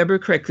if I remember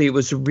correctly, it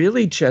was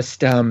really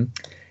just an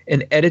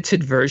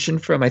edited version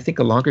from, I think,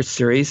 a longer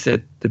series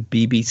that the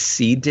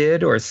BBC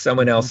did or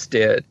someone else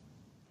did.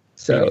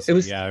 So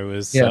BBC, it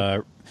was,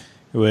 it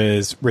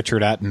was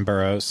Richard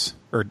Attenborough's,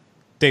 or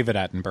David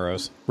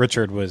Attenborough's.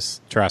 Richard was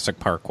Jurassic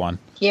Park one.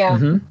 Yeah.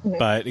 Mm-hmm.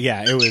 But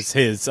yeah, it was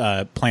his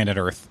Planet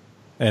Earth.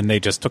 And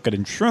they just took it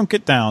and shrunk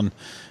it down.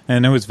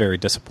 And it was very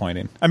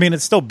disappointing. I mean,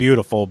 it's still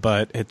beautiful,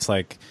 but it's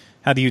like,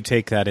 how do you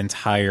take that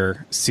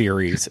entire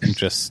series and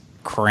just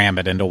cram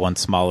it into one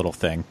small little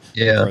thing?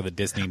 Yeah. Throw the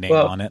Disney name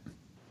on it.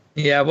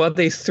 Yeah, well,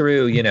 they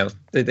threw,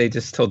 they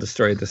just told the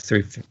story of the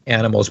 3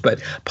 animals.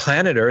 But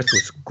Planet Earth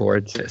was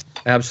gorgeous.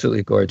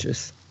 Absolutely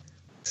gorgeous.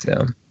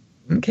 So,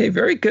 okay,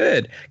 very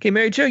good. Okay,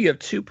 Mary Jo, you have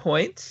 2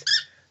 points.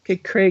 Okay,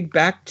 Craig,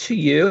 back to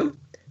you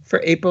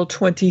for April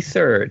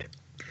 23rd.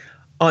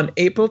 On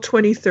April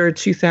 23rd,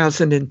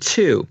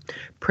 2002,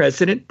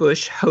 President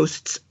Bush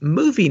hosts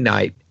movie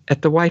night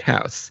at the White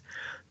House.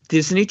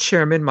 Disney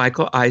chairman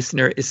Michael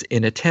Eisner is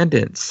in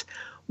attendance.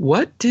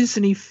 What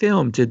Disney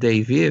film did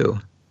they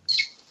view?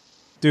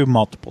 Do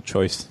multiple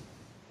choice.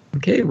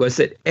 Okay, was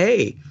it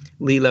A,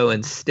 Lilo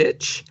and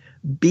Stitch,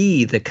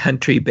 B, The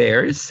Country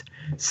Bears,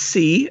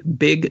 C,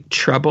 Big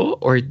Trouble,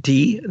 or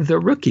D, The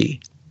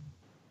Rookie?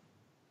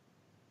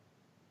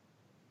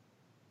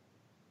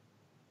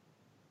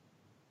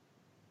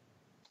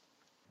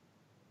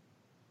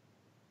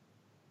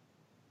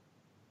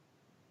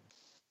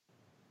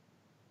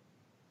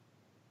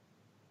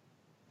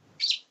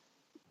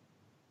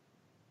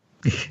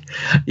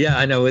 Yeah,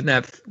 I know.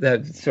 Wouldn't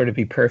that sort of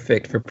be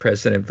perfect for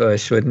President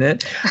Bush, wouldn't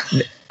it?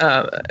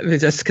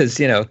 Just because,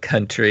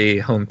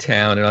 country,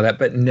 hometown, and all that.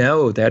 But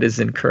no, that is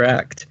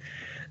incorrect.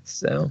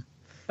 So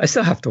I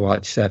still have to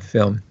watch that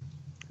film.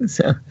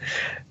 So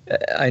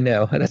I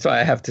know. That's why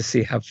I have to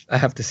see how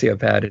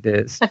bad it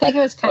is. I think it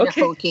was kind of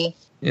hokey.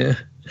 Yeah.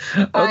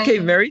 Okay,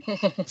 Mary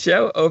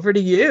Jo, over to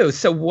you.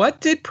 So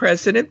what did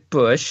President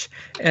Bush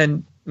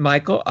and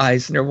Michael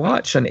Eisner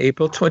watch on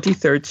April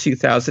 23rd,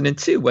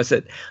 2002? Was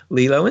it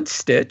Lilo and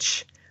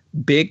Stitch,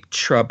 Big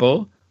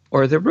Trouble,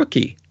 or The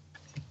Rookie?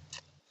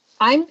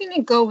 I'm going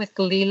to go with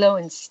Lilo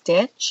and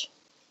Stitch.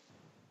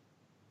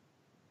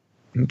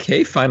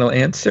 Okay, final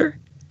answer?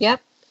 Yep.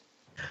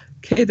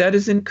 Okay, that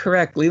is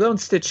incorrect. Lilo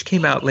and Stitch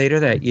came out later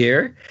that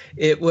year.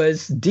 It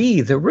was D,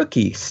 The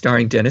Rookie,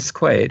 starring Dennis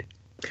Quaid.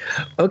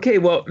 Okay,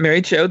 well, Mary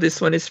Jo, this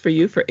one is for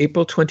you for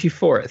April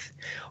 24th.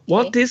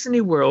 Walt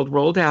Disney World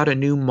rolled out a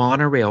new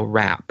monorail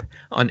wrap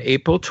on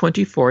April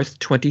 24th,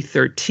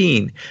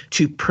 2013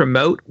 to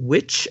promote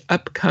which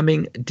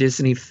upcoming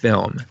Disney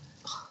film?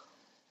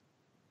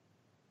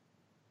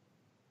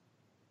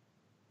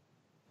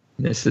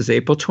 This is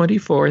April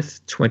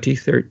 24th,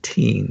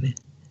 2013.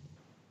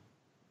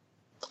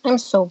 I'm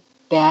so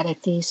bad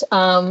at these.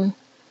 I'll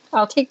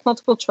take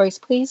multiple choice,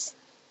 please.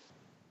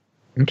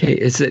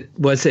 Okay,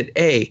 was it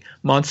A,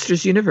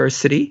 Monsters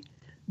University,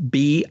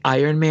 B,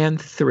 Iron Man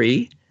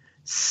 3,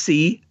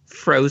 C,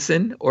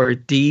 Frozen, or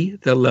D,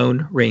 The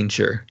Lone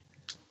Ranger?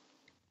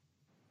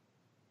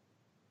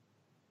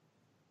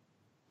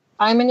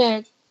 I'm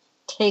going to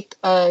take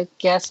a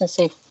guess and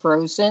say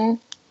Frozen.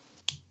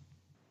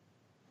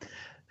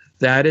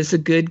 That is a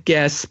good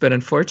guess, but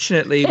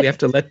unfortunately, we have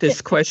to let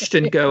this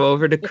question go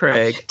over to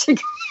Craig.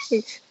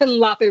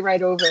 Lop it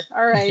right over.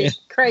 All right,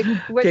 Craig.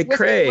 What's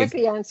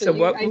the answer?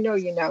 So I know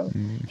you know.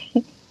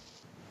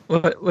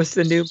 What was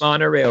the new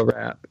monorail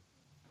wrap?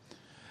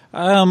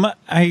 I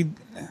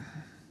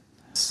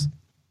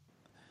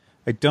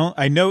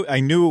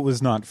knew it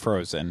was not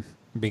Frozen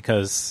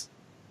because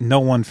no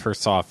one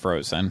foresaw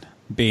Frozen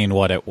being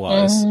what it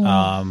was.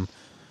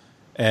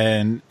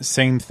 And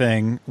same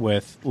thing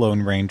with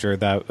Lone Ranger.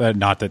 That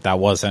not that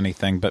was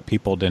anything, but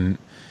people didn't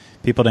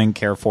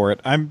care for it.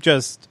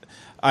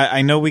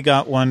 I know we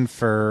got one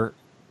for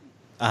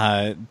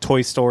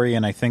Toy Story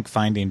and I think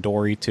Finding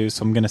Dory too.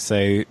 So I'm gonna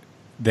say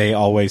they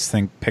always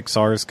think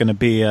Pixar is gonna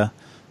be a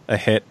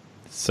hit.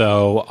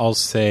 So I'll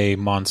say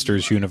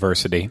Monsters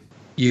University.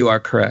 You are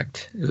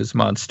correct. It was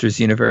Monsters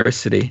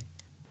University.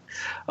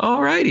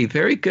 All righty,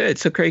 very good.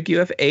 So Craig, you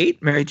have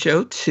 8. Mary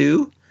Jo,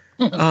 2.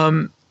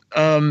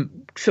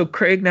 So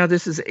Craig, now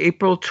this is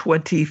April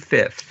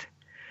 25th.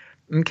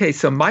 Okay,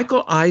 so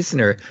Michael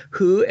Eisner,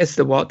 who as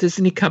the Walt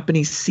Disney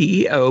Company's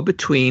CEO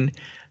between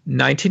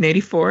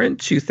 1984 and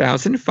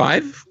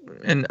 2005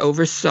 and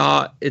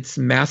oversaw its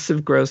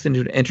massive growth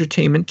into an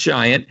entertainment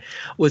giant,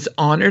 was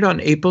honored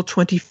on April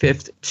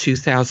 25th,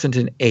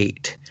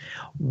 2008.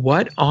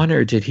 What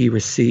honor did he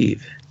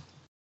receive?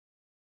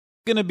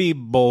 I'm going to be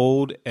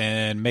bold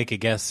and make a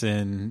guess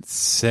and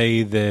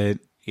say that,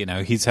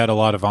 he's had a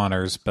lot of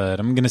honors, but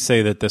I'm going to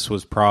say that this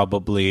was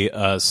probably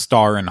a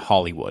star in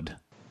Hollywood.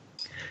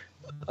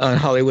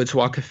 Hollywood's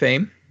Walk of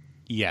Fame?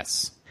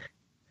 Yes.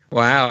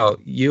 Wow,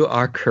 you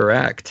are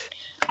correct.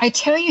 I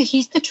tell you,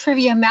 he's the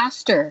trivia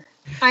master.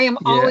 I am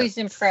always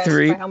impressed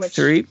by how much.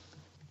 3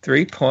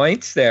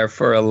 points there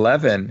for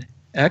 11.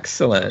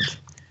 Excellent.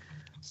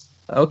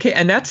 Okay,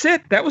 and that's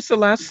it. That was the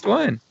last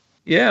one.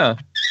 Yeah.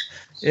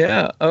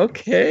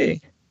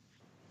 Okay.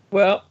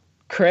 Well,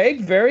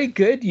 Craig, very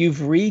good.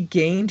 You've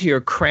regained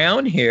your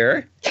crown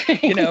here.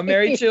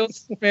 Mary Jo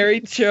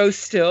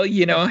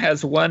still,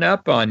 has one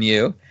up on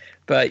you,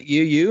 but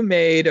you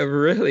made a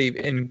really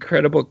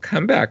incredible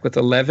comeback with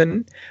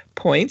 11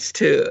 points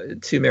to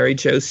Mary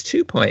Jo's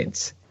 2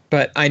 points.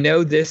 But I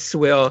know this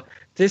will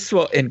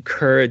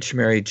encourage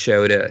Mary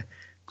Jo to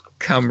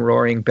come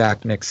roaring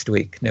back next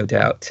week, no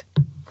doubt.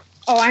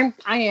 Oh,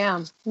 I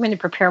am. I'm going to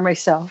prepare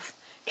myself.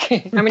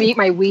 I'm going to eat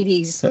my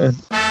Wheaties.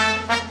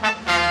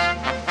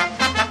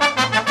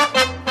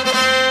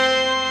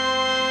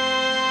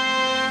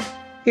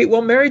 Hey,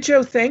 well, Mary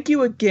Jo, thank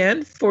you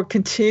again for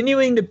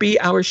continuing to be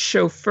our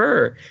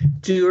chauffeur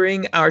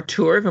during our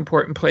tour of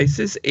important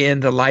places in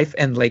the life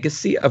and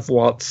legacy of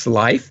Walt's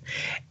life.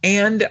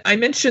 And I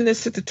mentioned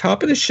this at the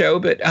top of the show,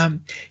 but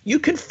you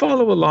can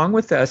follow along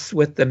with us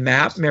with the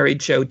map Mary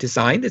Jo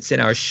designed that's in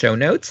our show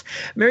notes.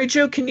 Mary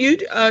Jo, can you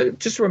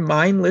just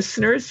remind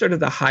listeners sort of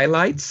the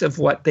highlights of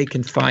what they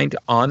can find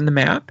on the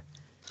map?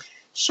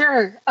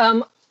 Sure.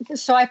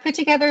 So I put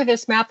together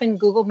this map in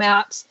Google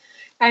Maps.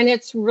 And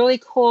it's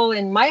really cool,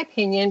 in my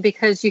opinion,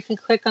 because you can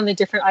click on the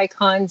different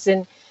icons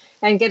and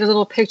get a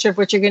little picture of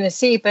what you're going to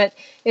see. But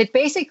it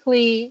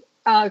basically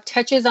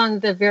touches on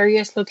the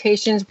various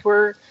locations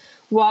where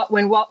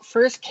when Walt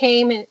first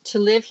came to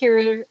live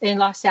here in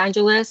Los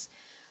Angeles,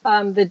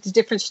 the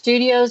different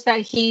studios that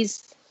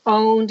he's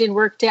owned and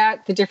worked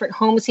at, the different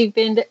homes he's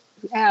been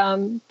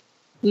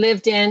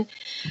lived in,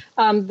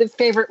 the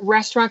favorite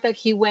restaurant that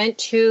he went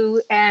to,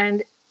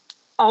 and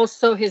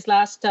also his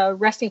last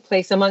resting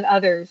place, among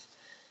others.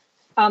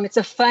 It's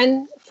a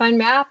fun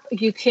map.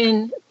 You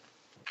can,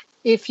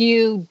 if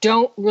you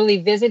don't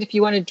really visit, if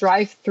you want to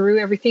drive through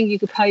everything, you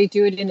could probably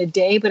do it in a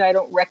day, but I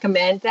don't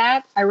recommend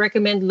that. I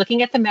recommend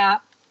looking at the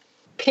map,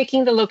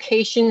 picking the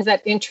locations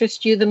that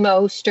interest you the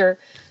most, or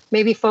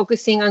maybe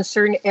focusing on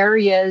certain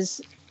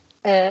areas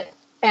and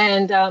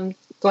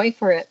going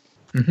for it.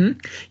 Mm-hmm.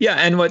 Yeah,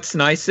 and what's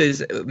nice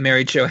is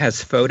Mary Jo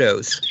has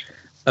photos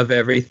of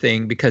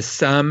everything because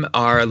some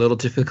are a little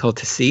difficult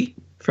to see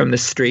from the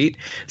street.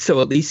 So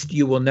at least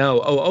you will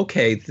know,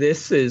 okay,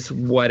 this is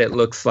what it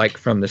looks like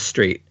from the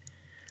street.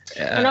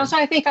 And also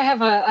I think I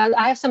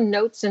have some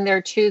notes in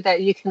there too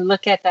that you can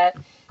look at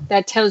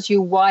that tells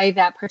you why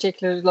that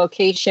particular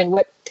location,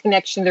 what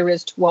connection there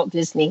is to Walt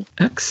Disney.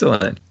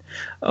 Excellent.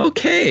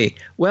 Okay.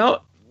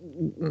 Well,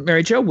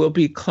 Mary Jo, we'll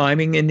be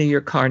climbing into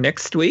your car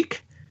next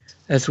week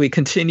as we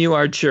continue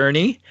our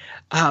journey.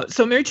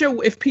 So Mary Jo,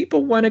 if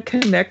people want to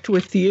connect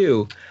with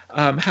you,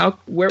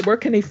 where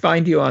can they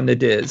find you on the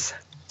Diz?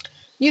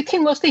 You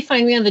can mostly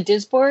find me on the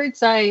Diz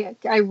boards. I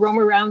roam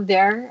around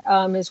there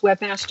as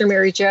Webmaster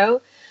Mary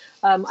Jo.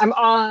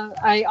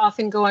 I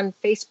often go on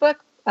Facebook,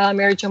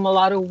 Mary Jo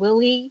Mulatto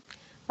Willie.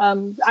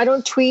 I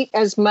don't tweet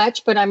as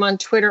much, but I'm on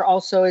Twitter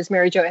also as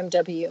Mary Jo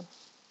MW.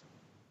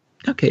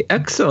 Okay,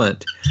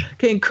 excellent.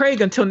 Okay, and Craig,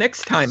 until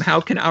next time,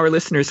 how can our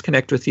listeners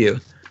connect with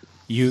you?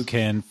 You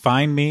can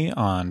find me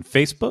on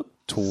Facebook,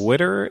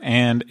 Twitter,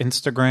 and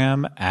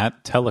Instagram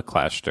at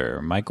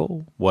Teleclaster.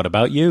 Michael, what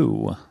about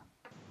you?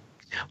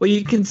 Well,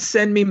 you can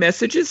send me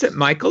messages at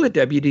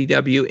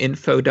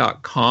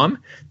michael@wdwinfo.com.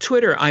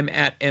 Twitter, I'm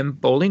at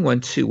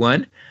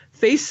mbowling121.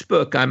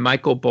 Facebook, I'm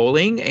Michael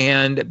Bowling.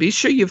 And be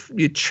sure you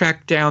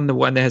track down the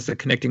one that has the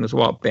Connecting with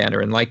Walt banner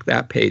and like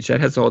that page.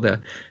 That has all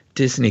the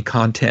Disney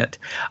content.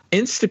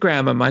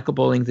 Instagram, I'm Michael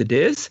Bowling the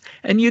Diz.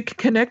 And you can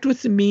connect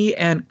with me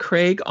and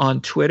Craig on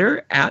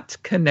Twitter at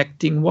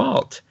Connecting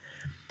Walt.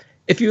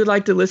 If you would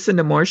like to listen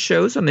to more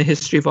shows on the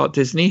history of Walt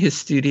Disney, his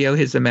studio,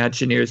 his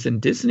Imagineers,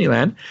 and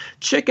Disneyland,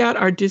 check out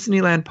our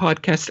Disneyland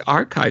podcast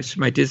archives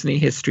for my Disney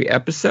history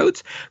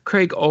episodes.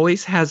 Craig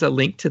always has a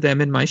link to them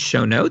in my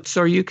show notes,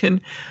 or you can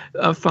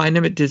find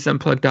them at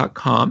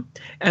disunplug.com.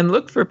 And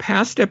look for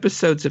past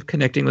episodes of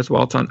Connecting with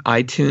Walt on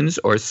iTunes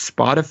or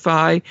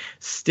Spotify,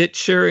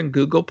 Stitcher, and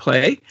Google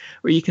Play,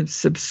 where you can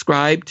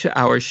subscribe to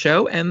our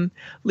show and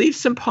leave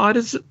some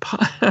positive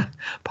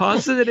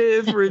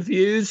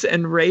reviews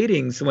and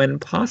ratings when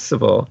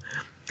possible.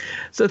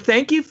 So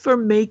thank you for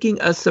making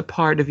us a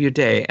part of your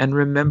day. And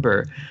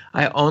remember,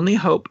 I only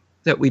hope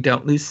that we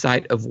don't lose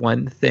sight of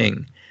one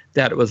thing,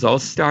 that it was all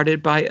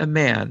started by a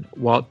man,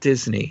 Walt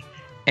Disney,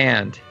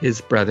 and his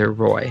brother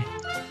Roy.